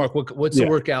 Mark, what's the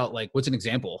workout? What's an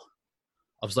example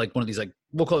of one of these,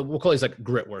 we'll call these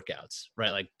grit workouts,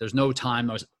 right? There's no time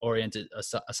oriented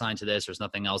assigned to this. There's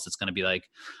nothing else that's going to be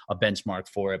a benchmark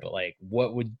for it. But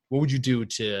what would you do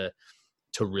to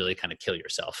really kind of kill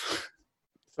yourself?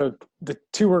 So the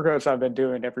 2 workouts I've been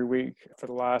doing every week for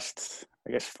the last,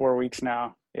 4 weeks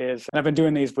now and I've been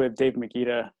doing these with Dave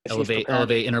McGeeta.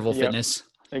 Elevate Interval Fitness.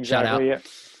 Exactly. Yeah.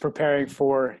 Preparing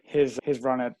for his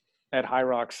run at High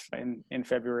Rocks in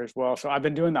February as well. So I've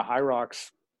been doing the High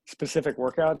Rocks specific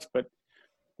workouts, but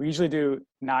we usually do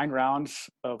 9 rounds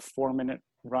of 4-minute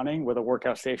running with a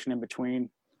workout station in between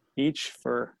each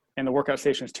and the workout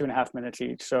station is 2.5 minutes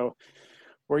each. So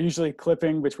we're usually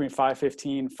clipping between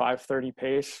 5:15, 5:30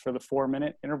 pace for the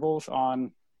 4-minute intervals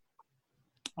on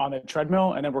the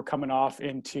treadmill. And then we're coming off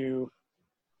into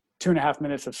 2.5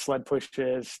 minutes of sled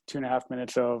pushes, 2.5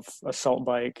 minutes of assault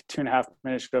bike,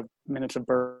 2.5 minutes of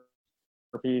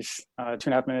burpees,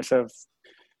 2.5 minutes of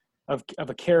of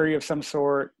a carry of some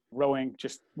sort, rowing.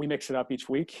 Just we mix it up each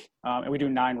week, and we do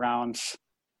 9 rounds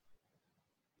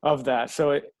of that.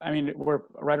 So we're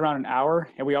right around an hour,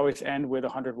 and we always end with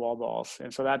 100 wall balls.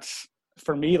 And so that's,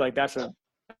 for me, like that's a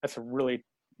really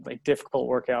like difficult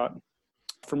workout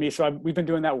for me. So we've been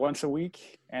doing that once a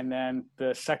week, and then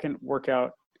the second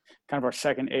workout, kind of our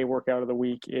second A workout of the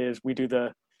week, is we do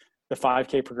the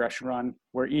 5K progression run,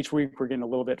 where each week we're getting a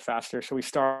little bit faster. So we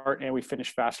start and we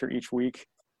finish faster each week.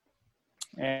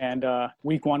 And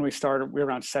week 1 we're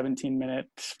around 17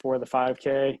 minutes for the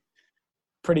 5K,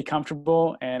 pretty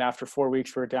comfortable. And after 4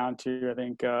 weeks, we're down to, I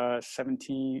think,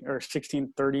 17 or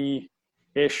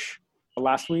 16:30-ish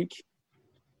last week.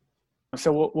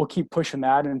 So we'll keep pushing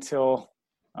that until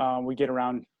we get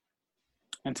around,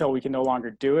 until we can no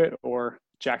longer do it, or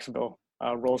Jacksonville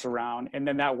rolls around. And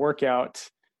then that workout,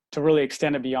 to really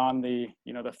extend it beyond the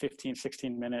 15,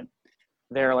 16 minute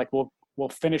there, like we'll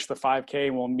finish the 5K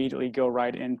and we'll immediately go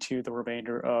right into the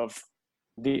remainder of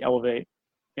the Elevate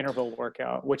interval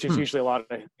workout, which is usually a lot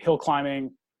of hill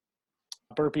climbing,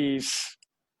 burpees,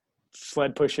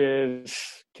 sled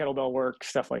pushes, kettlebell work,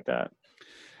 stuff like that.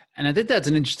 And I think that's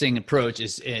an interesting approach,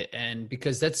 and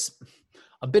because that's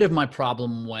a bit of my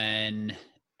problem when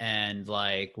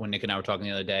Nick and I were talking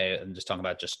the other day, and just talking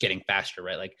about just getting faster,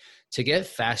 right? Like, to get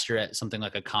faster at something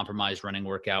like a compromised running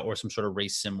workout or some sort of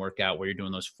race sim workout where you're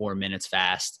doing those 4 minutes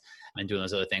fast and doing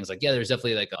those other things, like, yeah, there's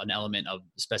definitely like an element of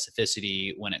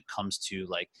specificity when it comes to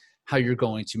like how you're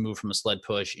going to move from a sled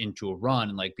push into a run,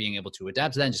 and like being able to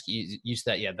adapt to that and just get used to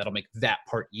that. Yeah, that'll make that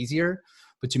part easier.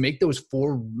 But to make those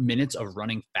 4 minutes of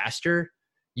running faster,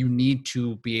 you need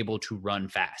to be able to run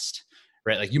fast,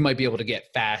 right? Like, you might be able to get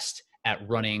fast at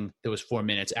running those 4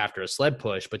 minutes after a sled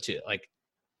push, but to like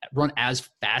run as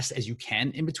fast as you can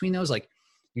in between those, like,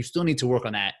 you still need to work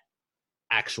on that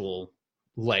actual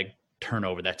leg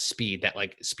turnover, that speed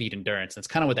endurance. That's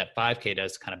kind of what that 5K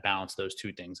does, to kind of balance those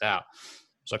two things out.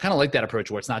 So I kind of like that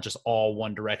approach where it's not just all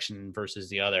one direction versus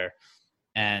the other.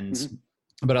 And,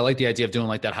 but I like the idea of doing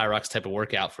like that high rocks type of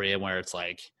workout for you, where it's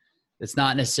like, it's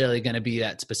not necessarily going to be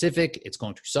that specific. It's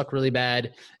going to suck really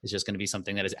bad. It's just going to be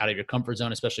something that is out of your comfort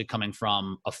zone, especially coming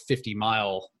from a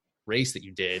 50-mile race that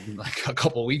you did like a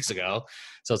couple weeks ago.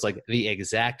 So it's like the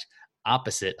exact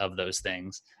opposite of those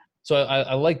things. So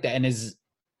I like that. And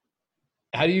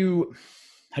how do you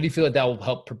feel like that will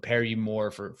help prepare you more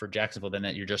for Jacksonville, than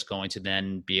that you're just going to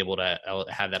then be able to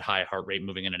have that high heart rate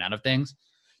moving in and out of things?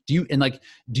 Do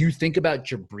you think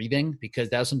about your breathing? Because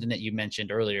that was something that you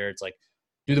mentioned earlier. It's like,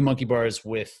 do the monkey bars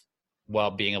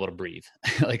while being able to breathe.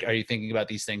 Like, are you thinking about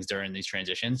these things during these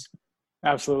transitions?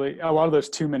 Absolutely. A lot of those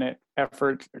 2-minute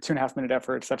effort or 2.5 minute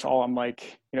efforts, that's all I'm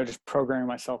like, just programming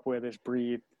myself with, is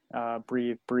breathe,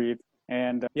 breathe.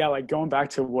 And yeah, like going back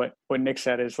to what Nick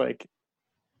said, is like,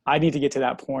 I need to get to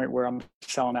that point where I'm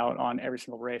selling out on every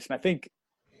single race. And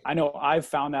I know I've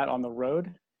found that on the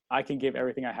road, I can give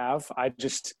everything I have.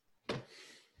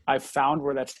 I've found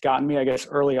where that's gotten me, I guess,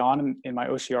 early on in my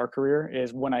OCR career,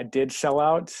 is when I did sell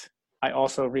out, I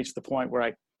also reached the point where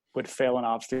I would fail an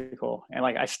obstacle. And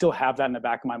like, I still have that in the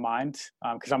back of my mind,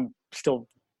 because I'm still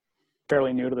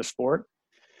fairly new to the sport.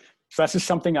 So that's just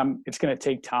something it's going to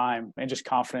take time and just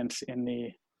confidence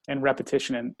and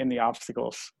repetition in the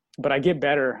obstacles. But I get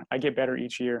better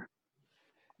each year.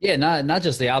 Yeah. Not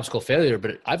just the obstacle failure,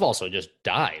 but I've also just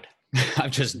died.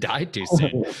 I've just died too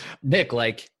soon. Nick,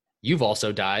 like, you've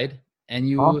also died, and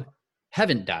you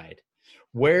haven't died.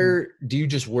 Where do you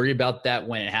just worry about that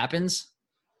when it happens?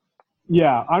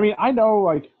 Yeah, I mean, I know,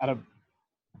 like,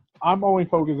 I'm only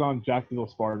focused on Jacksonville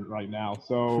Spartan right now.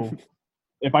 So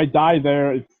if I die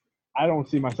there, I don't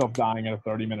see myself dying in a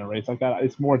 30-minute race like that.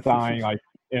 It's more dying like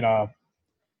in a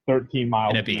 13-mile.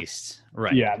 In a beast,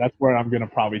 right? Yeah, that's where I'm gonna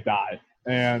probably die.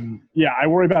 And yeah, I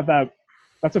worry about that.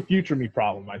 That's a future me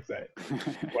problem, I say.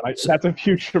 That's a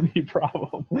future me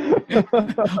problem.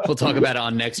 We'll talk about it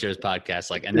on next year's podcast.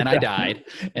 Like, and then I died.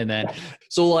 And then,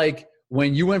 so like,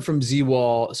 when you went from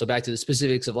Z-Wall, so back to the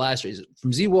specifics of last race,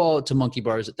 from Z-Wall to monkey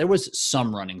bars, there was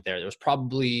some running there. There was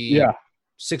probably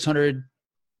 600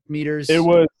 meters. It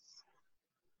was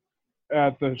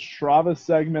at the Strava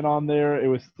segment on there. It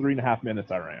was 3.5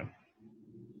 minutes I ran.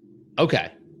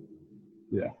 Okay.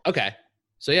 Yeah. Okay.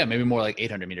 So yeah, maybe more like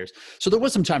 800 meters. So there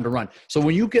was some time to run. So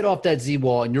when you get off that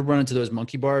Z-Wall and you're running to those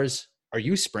monkey bars, are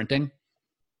you sprinting?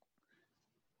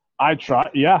 I tried.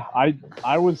 Yeah, I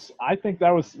think that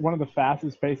was one of the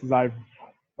fastest paces I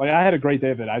had a great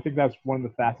day of it. I think that's one of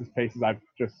the fastest paces I've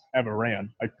just ever ran,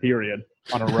 like, period,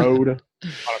 on a road, on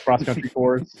a cross country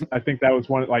course. I think that was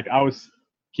one, like, I was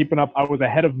keeping up. I was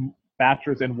ahead of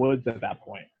Batchers and Woods at that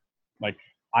point. Like,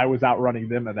 I was outrunning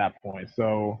them at that point.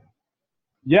 So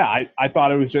Yeah, I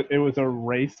thought it was a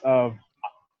race of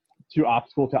two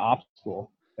obstacle to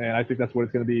obstacle. And I think that's what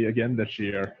it's going to be again this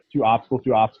year. Two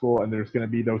obstacle, and there's going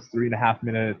to be those 3.5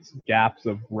 minutes gaps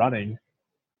of running.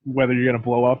 Whether you're going to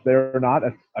blow up there or not,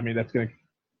 that's going to,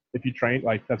 if you train,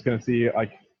 like, that's going to see,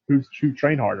 like, who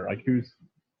trained harder, like, who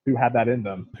had that in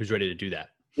them. Who's ready to do that?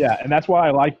 Yeah, and that's why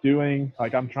I like doing,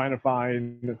 like, I'm trying to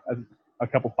find a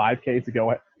couple 5Ks to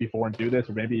go before and do this,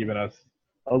 or maybe even a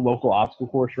local obstacle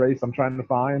course race. I'm trying to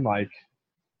find, like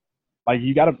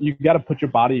you gotta put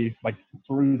your body, like,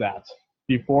 through that.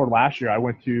 Before last year, I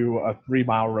went to a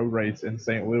 3-mile road race in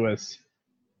St. Louis,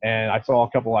 and I saw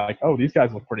a couple like, oh, these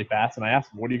guys look pretty fast. And I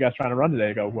asked them, what are you guys trying to run today?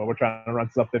 I go, well, we're trying to run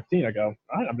sub 15. I go,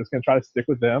 all right, I'm just going to try to stick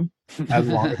with them as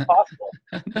long as possible.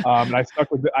 And I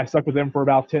stuck with them for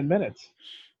about 10 minutes.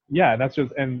 Yeah, and that's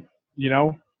just, and,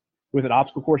 with an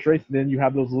obstacle course race, then you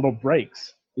have those little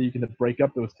breaks that you can break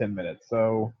up those 10 minutes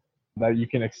so that you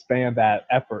can expand that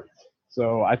effort.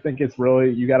 So I think it's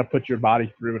really, you got to put your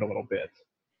body through it a little bit.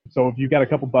 So if you got a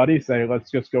couple buddies, say,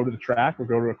 let's just go to the track or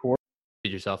go to a course.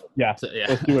 Yourself. Yeah. So, yeah.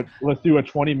 Let's do a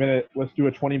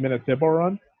 20-minute tempo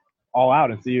run all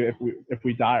out and see if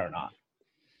we die or not.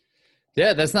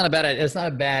 Yeah, that's not a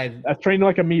bad. That's training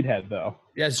like a meathead, though.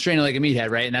 Yeah, it's training like a meathead,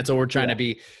 right? And that's what we're trying to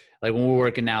be. Like when we're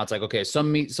working now, it's like, okay,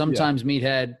 sometimes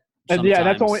meathead. And yeah,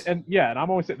 that's only, and I'm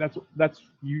always saying that's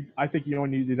you. I think you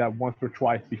only need to do that once or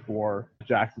twice before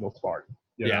Jacksonville Spartan.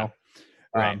 You know,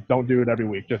 right? Don't do it every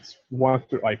week. Just once,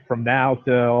 like from now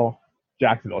till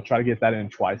Jacksonville. Try to get that in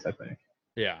twice, I think.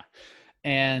 Yeah,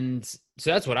 and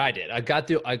so that's what I did. I got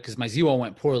through because my Z-wall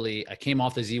went poorly. I came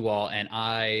off the Z-wall and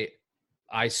I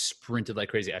sprinted like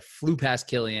crazy. I flew past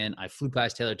Killian. I flew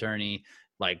past Taylor Turney,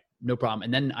 like no problem.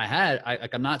 And then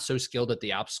I'm not so skilled at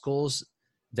the obstacles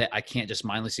that I can't just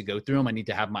mindlessly go through them. I need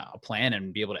to have a plan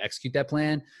and be able to execute that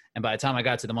plan. And by the time I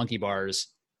got to the monkey bars,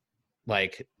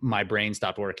 like my brain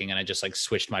stopped working and I just like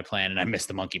switched my plan and I missed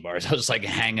the monkey bars. I was just like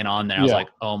hanging on there. I was like,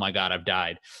 oh my God, I've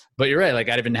died. But you're right. Like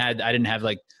I didn't have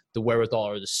like the wherewithal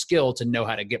or the skill to know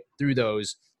how to get through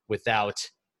those without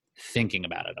thinking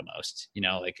about it almost,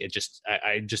 like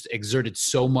I just exerted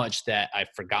so much that I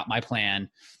forgot my plan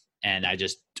and I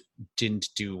just didn't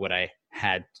do what I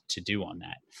had to do on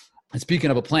that. And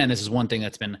speaking of a plan, this is one thing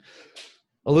that's been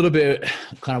a little bit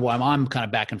kind of why I'm kind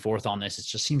of back and forth on this. It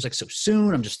just seems like so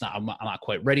soon. I'm not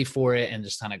quite ready for it, and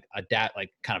just kind of adapt,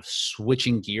 like kind of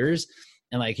switching gears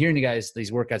and like hearing you guys,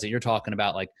 these workouts that you're talking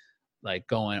about, like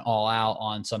going all out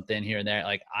on something here and there.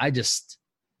 Like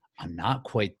I'm not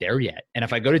quite there yet. And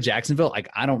if I go to Jacksonville, like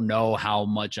I don't know how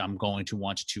much I'm going to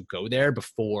want to go there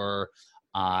before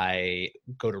I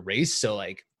go to race. So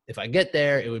like if I get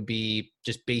there, it would be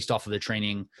just based off of the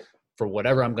training for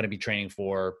whatever I'm going to be training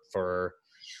for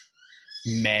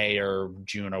May or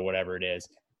June or whatever it is.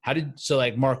 So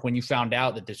like Mark, when you found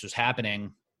out that this was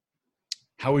happening,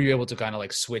 how were you able to kind of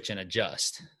like switch and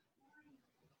adjust?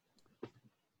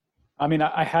 I mean,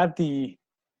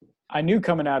 I knew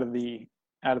coming out of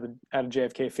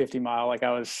JFK 50 mile, like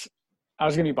I was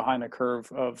going to be behind the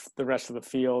curve of the rest of the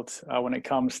field when it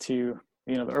comes to,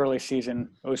 the early season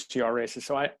OCR races.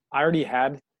 So I already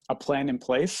had a plan in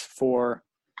place for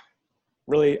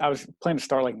really, I was planning to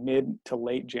start like mid to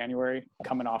late January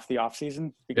coming off the off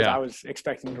season because I was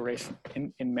expecting to race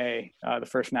in May, the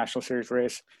first National Series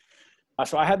race.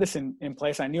 So I had this in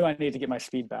place. I knew I needed to get my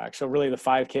speed back. So really the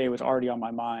 5K was already on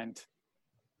my mind.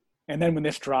 And then when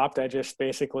this dropped, I just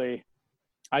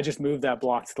moved that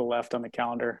block to the left on the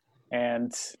calendar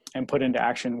and put into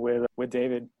action with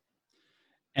David.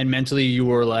 And mentally you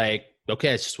were like,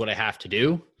 okay, it's just what I have to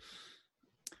do.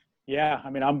 Yeah. I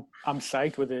mean, I'm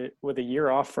psyched with a year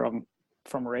off from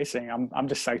racing. I'm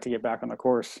just psyched to get back on the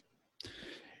course.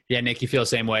 Yeah. Nick, you feel the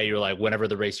same way. You're like, whenever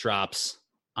the race drops,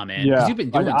 I'm in. Yeah. You've been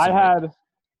doing I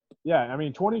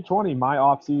mean, 2020, my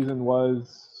off season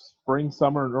was spring,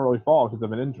 summer, and early fall because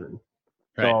of an injury.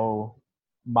 Right. So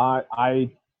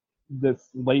this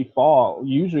late fall,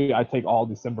 usually I take all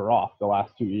December off the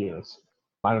last 2 years.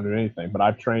 I don't do anything, but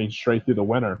I've trained straight through the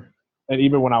winter. And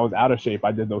even when I was out of shape,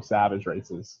 I did those Savage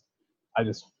races. I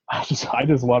just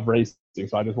love racing.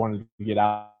 So I just wanted to get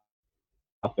out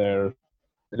there and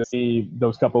just see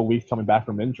those couple of weeks coming back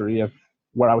from injury of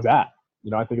where I was at.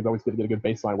 I think it's always good to get a good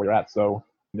baseline where you're at. So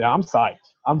yeah, I'm psyched.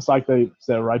 I'm psyched they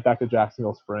said right back to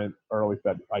Jacksonville Sprint late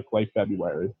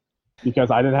February because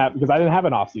I didn't have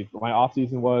an off season. My off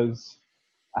season was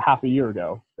a half a year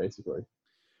ago, basically.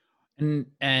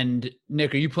 And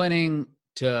Nick, are you planning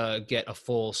to get a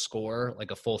full score,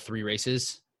 like a full 3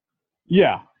 races?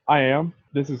 Yeah, I am.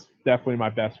 This is definitely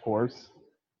my best course.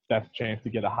 Best chance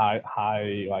to get a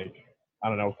high, like, I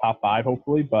don't know, top 5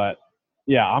 hopefully. But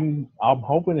yeah, I'm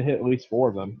hoping to hit at least 4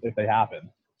 of them if they happen.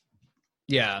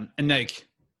 Yeah. And like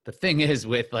the thing is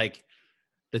with like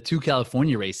the 2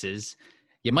 California races,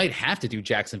 you might have to do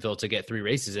Jacksonville to get 3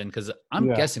 races in, because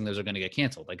I'm guessing those are going to get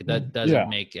canceled. Like that doesn't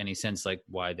make any sense. Like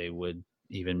why they would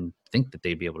even think that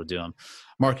they'd be able to do them.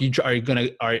 Mark, are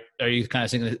you kind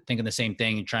of thinking the same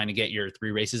thing? You're trying to get your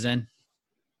 3 races in?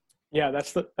 Yeah,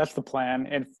 that's the plan.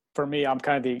 And for me, I'm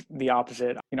kind of the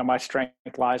opposite. You know, my strength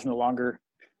lies in the longer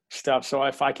stuff. So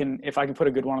if I can put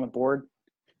a good one on the board,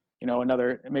 you know,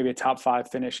 maybe a top 5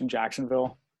 finish in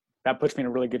Jacksonville, that puts me in a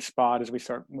really good spot as we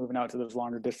start moving out to those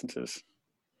longer distances.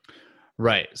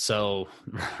 Right. So,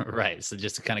 right. So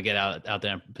just to kind of get out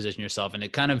there and position yourself, and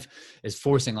it kind of is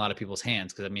forcing a lot of people's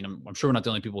hands. Cause I mean, I'm sure we're not the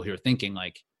only people here thinking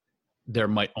like there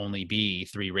might only be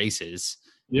 3 races,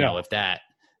 you know, if that.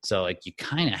 So like you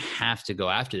kind of have to go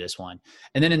after this one.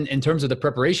 And then in terms of the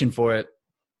preparation for it,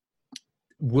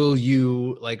 will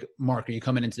you, like, Mark, are you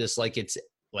coming into this like it's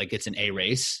an A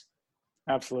race?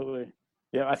 Absolutely.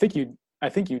 Yeah. I think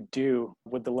you do,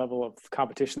 with the level of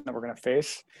competition that we're going to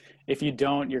face. If you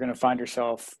don't, you're going to find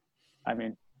yourself, I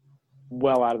mean,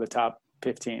 well out of the top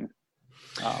 15.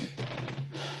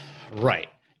 Right.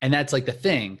 And that's like the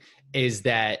thing is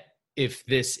that if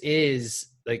this is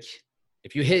like,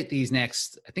 if you hit these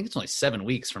next, I think it's only 7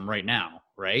 weeks from right now,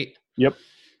 right? Yep.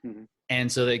 Mm-hmm.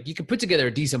 And so that you can put together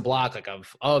a decent block like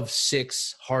of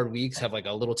 6 hard weeks, have like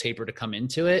a little taper to come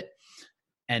into it.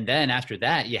 And then after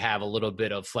that, you have a little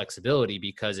bit of flexibility,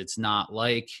 because it's not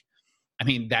like, I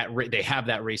mean, they have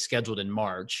that race scheduled in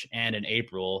March and in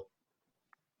April.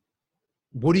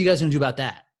 What are you guys going to do about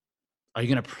that? Are you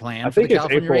going to plan for the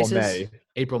California races? May.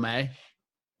 April, May?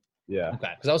 Yeah.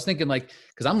 Okay. Because I was thinking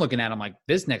because I'm looking at, I'm like,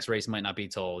 this next race might not be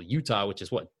till Utah, which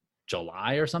is what,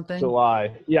 July or something?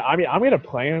 July. Yeah. I mean, I'm going to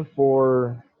plan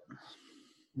for,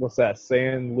 what's that?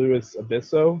 San Luis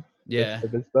Obispo? Yeah.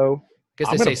 Obispo. I guess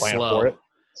I'm they say plan slow. For it.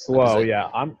 Slow. Yeah.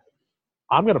 I'm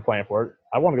going to plan for it.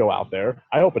 I want to go out there.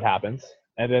 I hope it happens.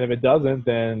 And then if it doesn't,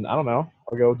 then I don't know.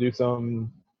 I'll go do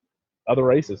some other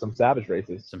races, some savage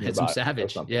races. Hit some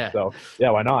savage. Yeah. So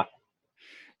yeah, why not?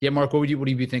 Yeah, Mark, what would you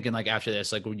be thinking like after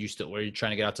this? Like, were you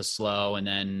trying to get out to slow, and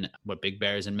then what, Big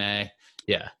Bears in May?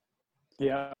 Yeah.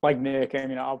 Yeah, like Nick, I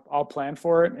mean, I'll plan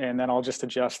for it, and then I'll just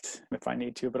adjust if I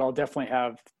need to. But I'll definitely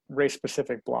have race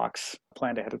specific blocks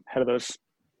planned ahead of those.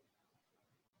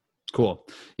 Cool.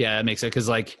 Yeah, that makes it, because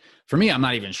like for me, I'm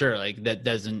not even sure. Like that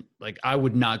doesn't, like I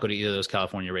would not go to either of those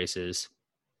California races.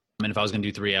 I mean, if I was going to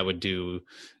do 3, I would do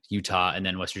Utah and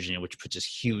then West Virginia, which puts this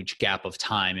huge gap of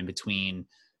time in between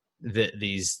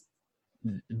these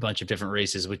bunch of different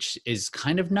races, which is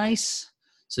kind of nice.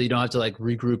 So you don't have to like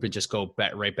regroup and just go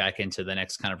right back into the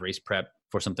next kind of race prep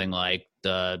for something like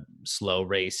the slow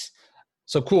race.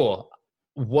 So cool.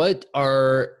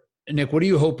 Nick, what are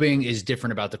you hoping is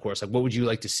different about the course? Like, what would you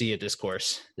like to see at this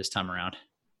course this time around?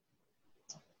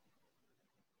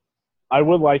 I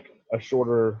would like a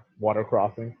shorter water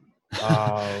crossing.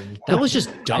 That was just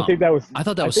dumb. I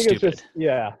thought that was stupid.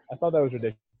 I thought that was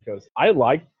ridiculous.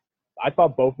 I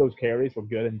thought both those carries were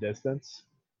good in distance.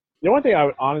 The only thing I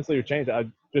would honestly change,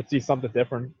 I'd just see something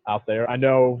different out there. I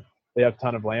know they have a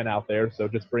ton of land out there, so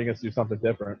just bring us to something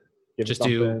different.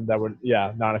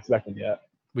 Not expecting yet.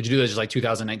 Would you do this just like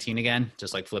 2019 again?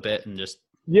 Just like flip it and just.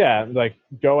 Yeah, like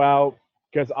go out,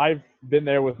 because I've been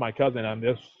there with my cousin and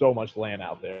there's so much land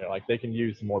out there. Like they can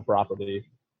use more property.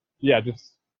 Yeah,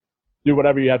 just do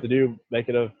whatever you have to do. Make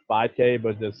it a 5K,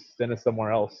 but just send us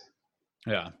somewhere else.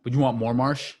 Yeah. Would you want more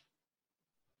marsh?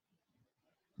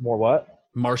 More what?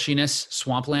 Marshiness,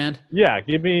 swampland. Yeah,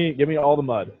 give me all the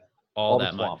mud. All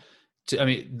that mud. I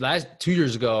mean, 2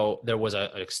 years ago, there was an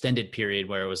extended period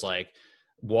where it was like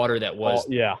water that was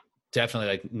definitely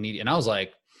like needy. And I was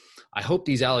like, I hope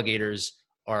these alligators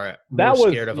are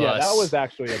scared of us. That was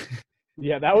actually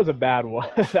that was a bad one.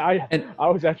 I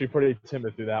was actually pretty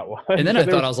timid through that one. And then I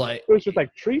thought, I was like, it was just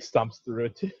like tree stumps through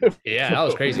it too. Yeah, that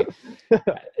was crazy.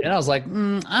 And I was like,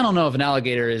 I don't know if an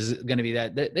alligator is going to be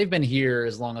that. They've been here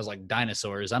as long as like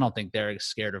dinosaurs. I don't think they're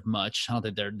scared of much. I don't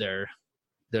think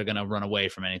they're going to run away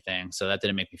from anything. So that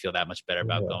didn't make me feel that much better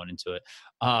about going into it.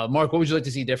 Mark, what would you like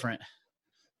to see different?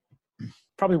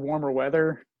 Probably warmer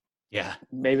weather. Yeah.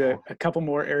 Maybe a couple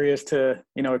more areas to,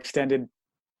 extended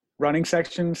running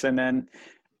sections. And then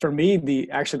for me, the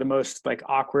most like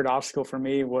awkward obstacle for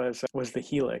me was the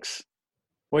helix,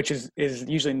 which is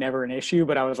usually never an issue,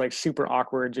 but I was like super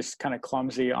awkward, just kind of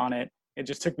clumsy on it. It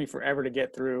just took me forever to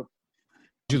get through.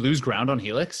 Did you lose ground on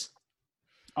helix?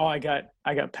 Oh, I got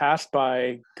passed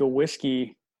by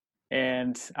Gaudet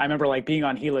And I remember like being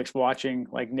on Helix watching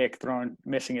like Nick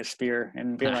missing his spear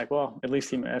and being like, well, at least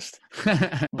he missed.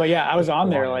 But yeah, I was on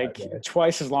there like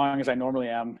twice as long as I normally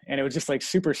am. And it was just like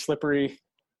super slippery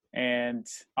and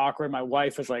awkward. My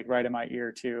wife was like right in my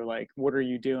ear too. Like, what are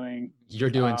you doing? You're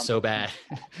doing so bad.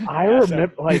 I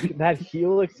remember like that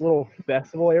Helix little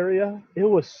festival area. It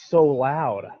was so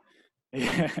loud.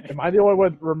 Am I the only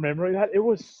one remembering that? It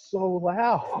was so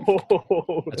loud.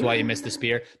 That's why you missed the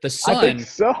spear. The sun. I think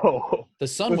so. The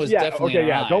sun was definitely okay.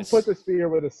 Yeah, eyes. Don't put the spear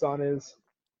where the sun is.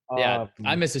 Yeah,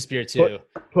 I missed the spear too.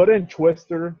 Put in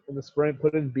Twister in the sprint.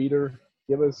 Put in Beater.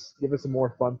 Give us some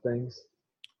more fun things.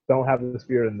 Don't have the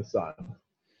spear in the sun.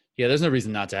 Yeah, there's no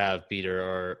reason not to have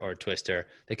Beater or Twister.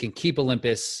 They can keep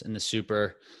Olympus in the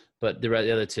super, but the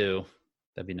other two,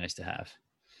 that'd be nice to have.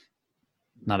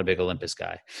 Not a big Olympus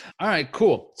guy. All right,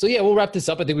 cool. So yeah, we'll wrap this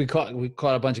up. I think we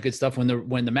caught a bunch of good stuff.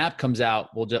 When the map comes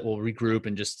out, we'll regroup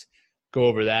and just go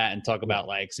over that and talk about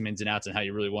like some ins and outs and how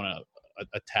you really want to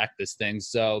attack this thing.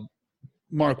 So,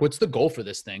 Mark, what's the goal for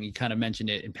this thing? You kind of mentioned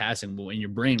it in passing. In your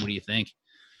brain, what do you think?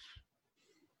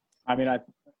 I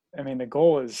mean, the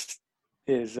goal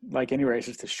is like any race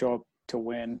is to show up to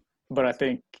win. But I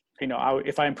think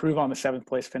if I improve on the 7th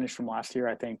place finish from last year,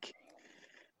 I think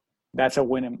that's a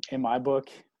win in my book.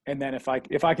 And then if I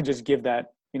could just give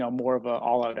that, more of a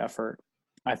all out effort,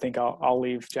 I think I'll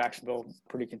leave Jacksonville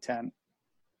pretty content.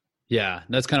 Yeah.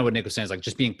 That's kind of what Nick was saying, is like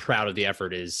just being proud of the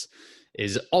effort is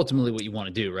ultimately what you want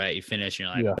to do, right? You finish, you're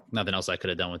like, nothing else I could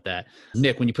have done with that.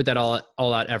 Nick, when you put that all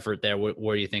out effort there, where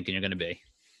are you thinking you're going to be?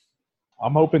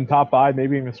 I'm hoping top 5,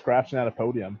 maybe even scratching at a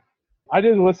podium. I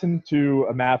did listen to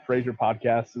a Matt Frazier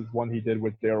podcast, is one he did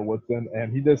with Darrell Woodson,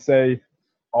 and he did say,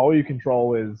 all you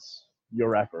control is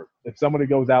your effort. If somebody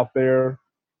goes out there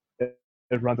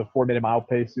and runs a 4-minute mile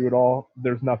pace through it all,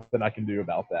 there's nothing I can do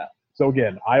about that. So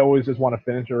again, I always just want to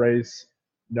finish a race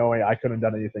knowing I couldn't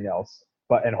have done anything else.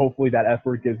 And hopefully that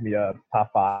effort gives me a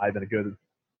top 5 and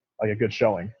a good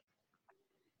showing.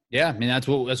 Yeah, I mean that's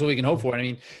what we can hope for. I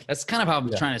mean, that's kind of how I'm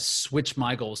trying to switch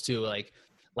my goals too. Like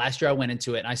last year I went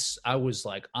into it and I was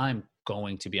like, I'm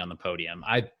going to be on the podium.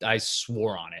 I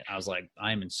swore on it. I was like,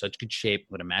 I'm in such good shape.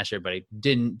 I'm gonna mash everybody.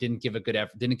 Didn't give a good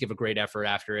effort, didn't give a great effort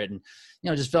after it, and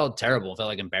just felt terrible. Felt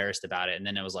like embarrassed about it. And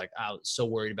then I was like, I was so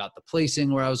worried about the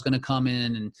placing where I was gonna come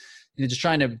in, and just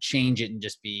trying to change it and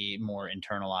just be more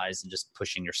internalized and just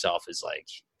pushing yourself is like,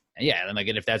 yeah. And like,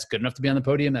 if that's good enough to be on the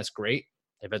podium, that's great.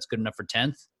 If it's good enough for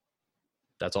 10th,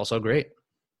 that's also great.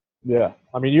 Yeah.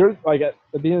 I mean, you're like at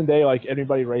the end of the day, like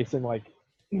anybody racing, like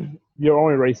you're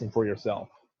only racing for yourself.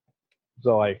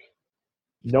 So like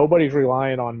nobody's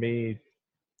relying on me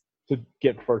to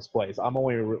get first place. I'm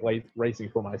only racing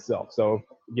for myself. So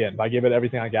again, if I give it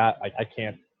everything I got,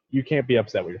 you can't be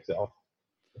upset with yourself.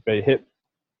 If they hit,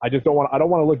 I don't want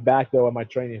to look back though at my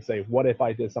training and say, what if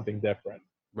I did something different?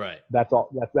 Right. That's all.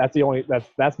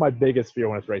 That's my biggest fear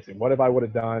when it's racing. What if I would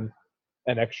have done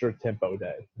an extra tempo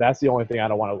day? That's the only thing I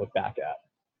don't want to look back at.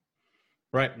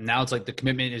 Right. Now it's like the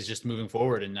commitment is just moving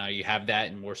forward, and now you have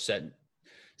that and we're setting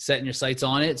your sights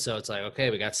on it. So it's like, okay,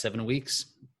 we got 7 weeks.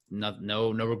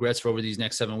 No regrets for over these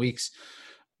next 7 weeks.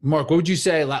 Mark, what would you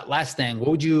say, last thing, what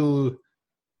would you,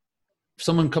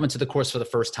 someone coming to the course for the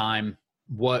first time,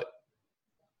 what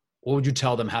would you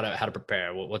tell them how to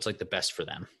prepare? What's like the best for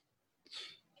them?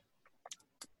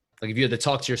 Like if you had to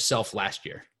talk to yourself last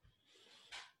year.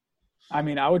 I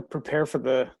mean, I would prepare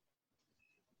for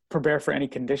any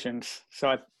conditions.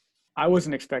 So I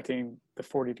wasn't expecting the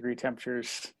 40-degree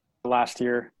temperatures last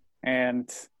year. And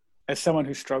as someone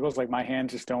who struggles, like my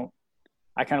hands just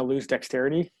I kind of lose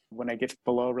dexterity when it gets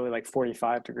below really like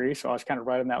 45 degrees. So I was kind of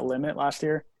right on that limit last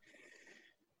year.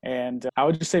 And I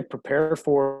would just say prepare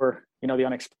for, the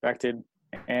unexpected,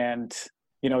 and,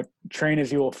 train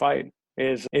as you will fight.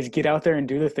 Is get out there and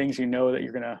do the things that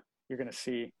you're gonna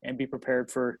see, and be prepared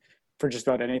for just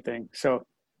about anything. So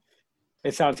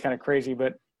it sounds kind of crazy,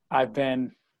 but I've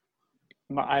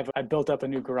built up a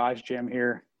new garage gym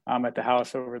here at the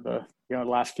house over the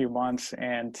last few months,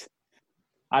 and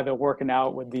I've been working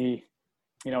out with the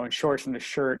in shorts and the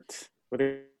shirt with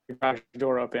the garage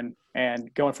door open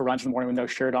and going for runs in the morning with no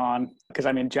shirt on, because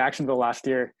I'm in Jacksonville last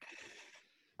year.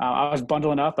 I was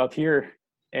bundling up here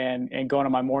and going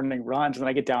on my morning runs, and then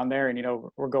I get down there and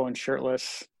we're going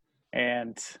shirtless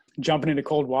and jumping into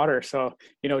cold water. So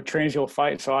train as you'll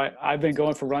fight. So I've been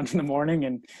going for runs in the morning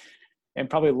and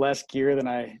probably less gear than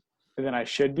I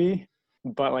should be,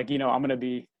 but like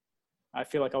I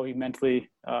feel like I'll be mentally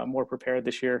more prepared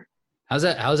this year. How's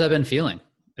that been feeling?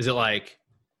 Is it like,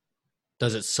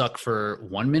 does it suck for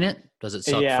 1 minute? Does it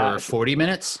suck for 40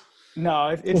 minutes? No,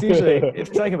 it's usually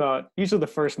it's like usually the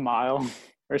first mile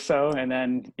or so, and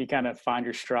then you kind of find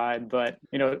your stride. But,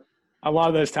 a lot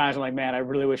of those times I'm like, man, I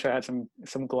really wish I had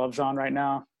some gloves on right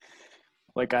now.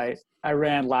 Like I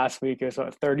ran last week, it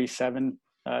was 37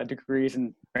 degrees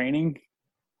and raining.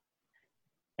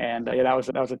 And that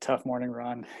was a tough morning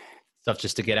run. Stuff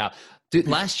just to get out. Dude,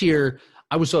 last year,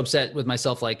 I was so upset with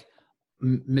myself, like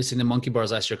missing the monkey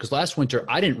bars last year. Cause last winter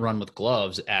I didn't run with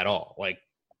gloves at all. Like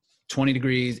 20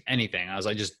 degrees, anything. I was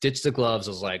like, just ditch the gloves.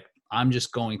 I was like, I'm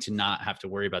just going to not have to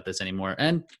worry about this anymore.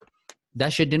 And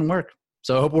that shit didn't work.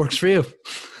 So I hope it works for you.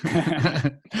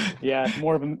 Yeah,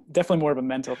 definitely more of a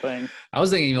mental thing. I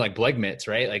was thinking like Bleg mitts,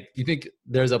 right? Like, you think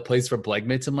there's a place for Bleg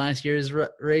mitts in last year's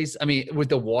race? I mean, with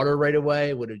the water right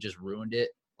away, would have just ruined it.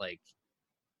 Like,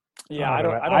 yeah,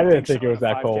 I didn't think it was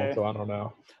that cold, so I don't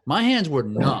know. My hands were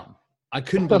numb. I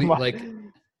couldn't believe like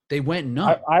they went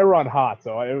numb. I run hot,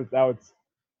 so that would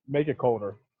make it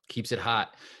colder. Keeps it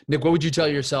hot. Nick, what would you tell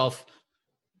yourself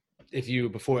if you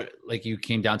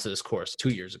came down to this course 2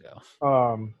 years ago?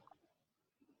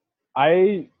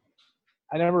 I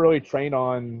never really trained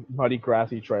on muddy,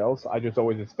 grassy trails. I just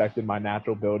always expected my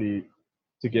natural ability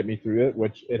to get me through it,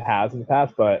 which it has in the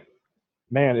past. But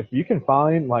man, if you can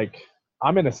find, like,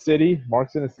 I'm in a city,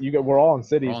 Mark's in we're all in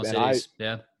cities,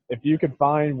 Yeah. If you can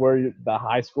find where the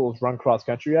high schools run cross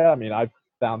country at, I mean, I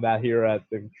found that here at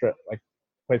the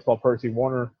place called Percy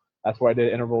Warner. That's where I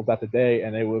did intervals at the day,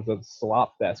 and it was a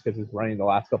slop fest because it's raining the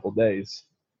last couple of days.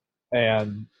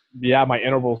 And yeah, my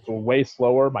intervals were way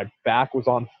slower. My back was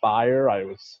on fire.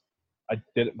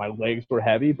 My legs were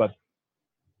heavy, but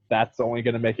that's only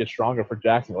going to make it stronger for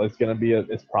Jacksonville. It's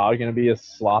probably going to be a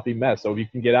sloppy mess. So if you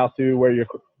can get out to where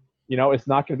it's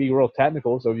not going to be real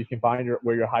technical. So if you can find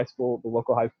where your the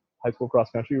local high school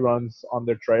cross country runs on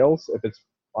their trails, if it's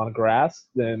on grass,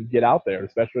 then get out there,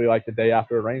 especially like the day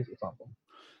after it rains or something.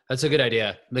 That's a good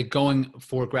idea. Like going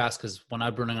for grass, because when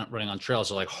I'm running on trails,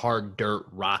 they're like hard dirt,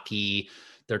 rocky.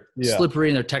 They're slippery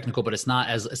and they're technical, but it's not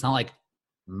like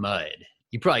mud.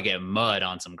 You probably get mud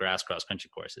on some grass cross country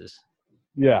courses.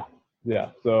 Yeah.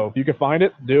 So if you can find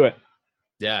it, do it.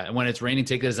 Yeah, and when it's raining,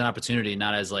 take it as an opportunity,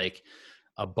 not as like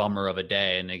a bummer of a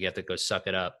day, and you have to go suck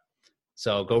it up.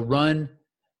 So go run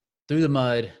through the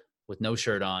mud with no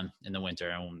shirt on in the winter,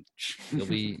 and you'll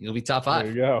be top 5.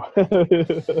 There you go.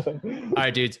 All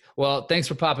right, dudes. Well, thanks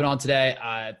for popping on today.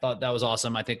 I thought that was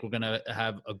awesome. I think we're going to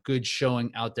have a good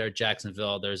showing out there at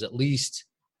Jacksonville. There's at least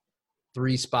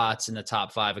 3 spots in the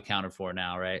top 5 accounted for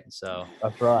now, right? So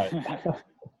that's right.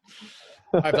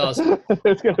 All right, fellas.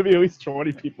 There's going to be at least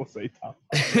 20 people say top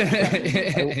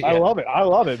 5. I love it. I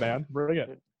love it, man. Bring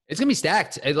it. It's going to be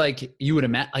stacked. Like you would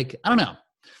imagine. Like, I don't know.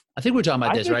 I think we're talking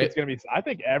about this, right? I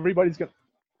think everybody's going to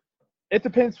 – it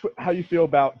depends how you feel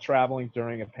about traveling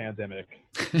during a pandemic.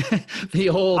 The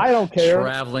whole I don't care.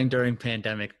 Traveling during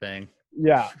pandemic thing.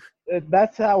 Yeah.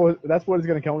 That's what it's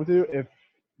going to come to. If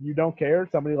you don't care,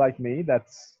 somebody like me,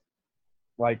 that's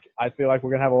like – I feel like we're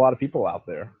going to have a lot of people out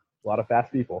there, a lot of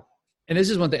fast people. And this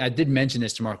is one thing I did mention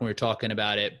this to Mark when we were talking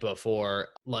about it before.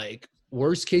 Like,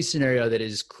 worst case scenario that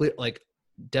is clear, like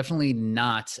definitely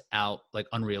not out, like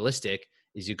unrealistic,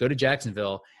 is you go to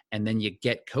Jacksonville and then you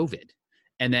get COVID.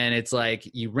 And then it's like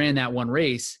you ran that one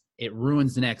race, it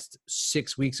ruins the next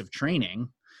 6 weeks of training.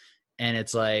 And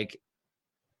it's like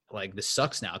this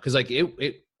sucks now. Cause like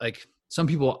it like some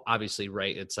people obviously,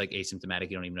 right, it's like asymptomatic,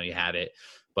 you don't even know you have it,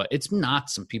 but it's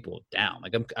knocked some people down.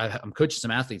 Like I'm coaching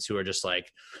some athletes who are just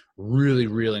like really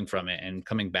reeling from it and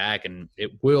coming back, and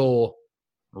it will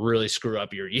really screw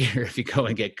up your year if you go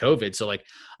and get COVID. So like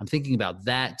I'm thinking about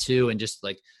that too, and just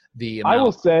like I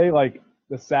will say, like,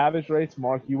 the Savage race,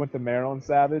 Mark, you went to Maryland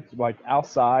Savage, like,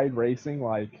 outside racing,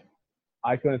 like,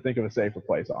 I couldn't think of a safer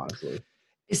place, honestly.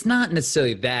 It's not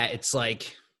necessarily that. It's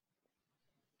like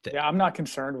yeah, I'm not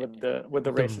concerned with the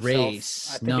race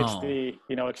itself. I think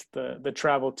it's the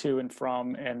travel to and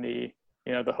from, and the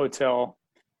hotel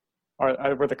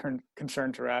are where the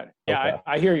concerns are at. Yeah, okay.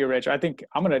 I hear you, Rich. I think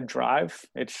I'm going to drive.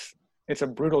 It's a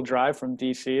brutal drive from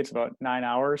DC. It's about 9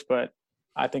 hours, but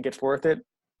I think it's worth it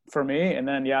for me. And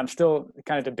then, I'm still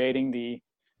kind of debating the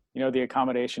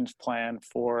accommodations plan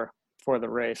for the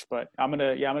race, but I'm going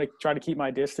to try to keep my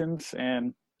distance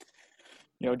and,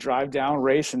 drive down,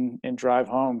 race, and drive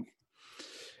home.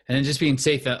 And then just being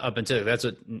safe up until that's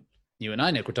what you and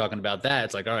I, Nick, were talking about. That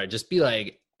it's like, all right, just be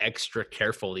like extra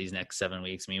careful these next 7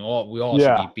 weeks. I mean, we all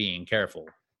should be being careful,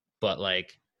 but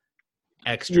like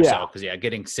extra so, because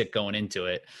getting sick going into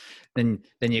it. Then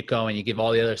you go and you give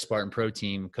all the other Spartan Pro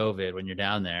team COVID when you're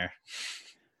down there.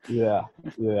 Yeah.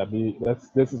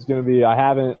 This is going to be. I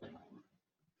haven't.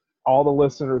 All the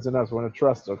listeners and us, we're in a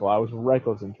trust circle. I was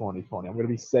reckless in 2020. I'm going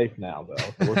to be safe now,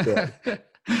 though. So we're good.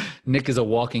 Nick is a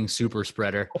walking super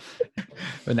spreader.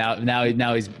 But now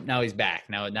he's back.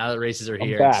 Now the races are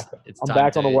here. I'm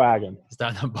back on the wagon. It's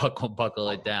time to buckle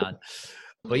it down.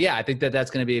 But yeah, I think that's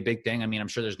going to be a big thing. I mean, I'm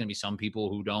sure there's going to be some people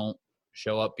who don't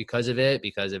show up because of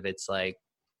it's like,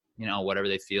 you know, whatever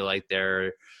they feel like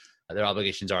their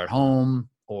obligations are at home,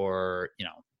 or, you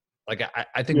know, like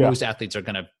I think most athletes are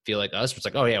going to feel like us. It's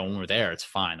like, oh yeah, when we're there, it's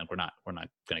fine. Like we're not going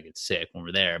to get sick when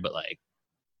we're there, but like,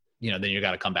 you know, then you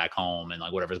got to come back home and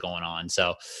like whatever's going on.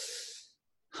 So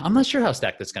I'm not sure how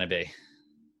stacked that's going to be.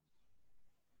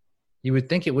 You would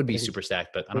think it would be super stacked,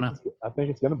 but I don't know. I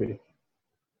think it's going to be.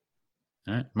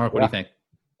 All right, Mark, what do you think?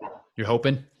 You're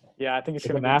hoping? Yeah, I think it's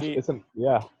going to be deep.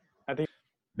 I think.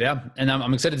 Yeah, and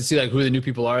I'm excited to see like who the new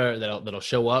people are that'll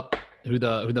show up, who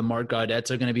the Mark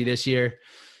Gaudets are going to be this year.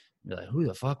 You're like, who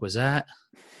the fuck was that?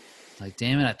 Like,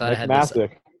 damn it, I thought I had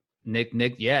Masick. Nick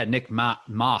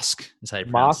Mosk is how you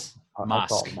pronounce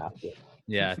Mosk.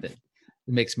 Yeah, it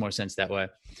makes more sense that way.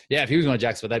 Yeah, if he was going to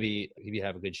Jacksonville, he'd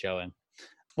have a good showing.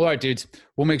 All right, dudes.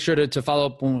 We'll make sure to follow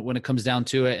up when it comes down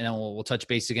to it, and then we'll touch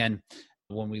base again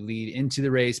when we lead into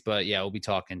the race. But yeah, we'll be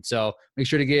talking. So make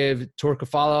sure to give TORC a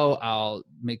follow. I'll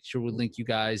make sure we'll link you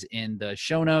guys in the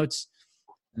show notes.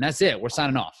 And that's it. We're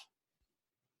signing off.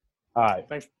 All right.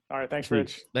 Thanks. All right. Thanks,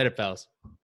 Rich. Later, fellas.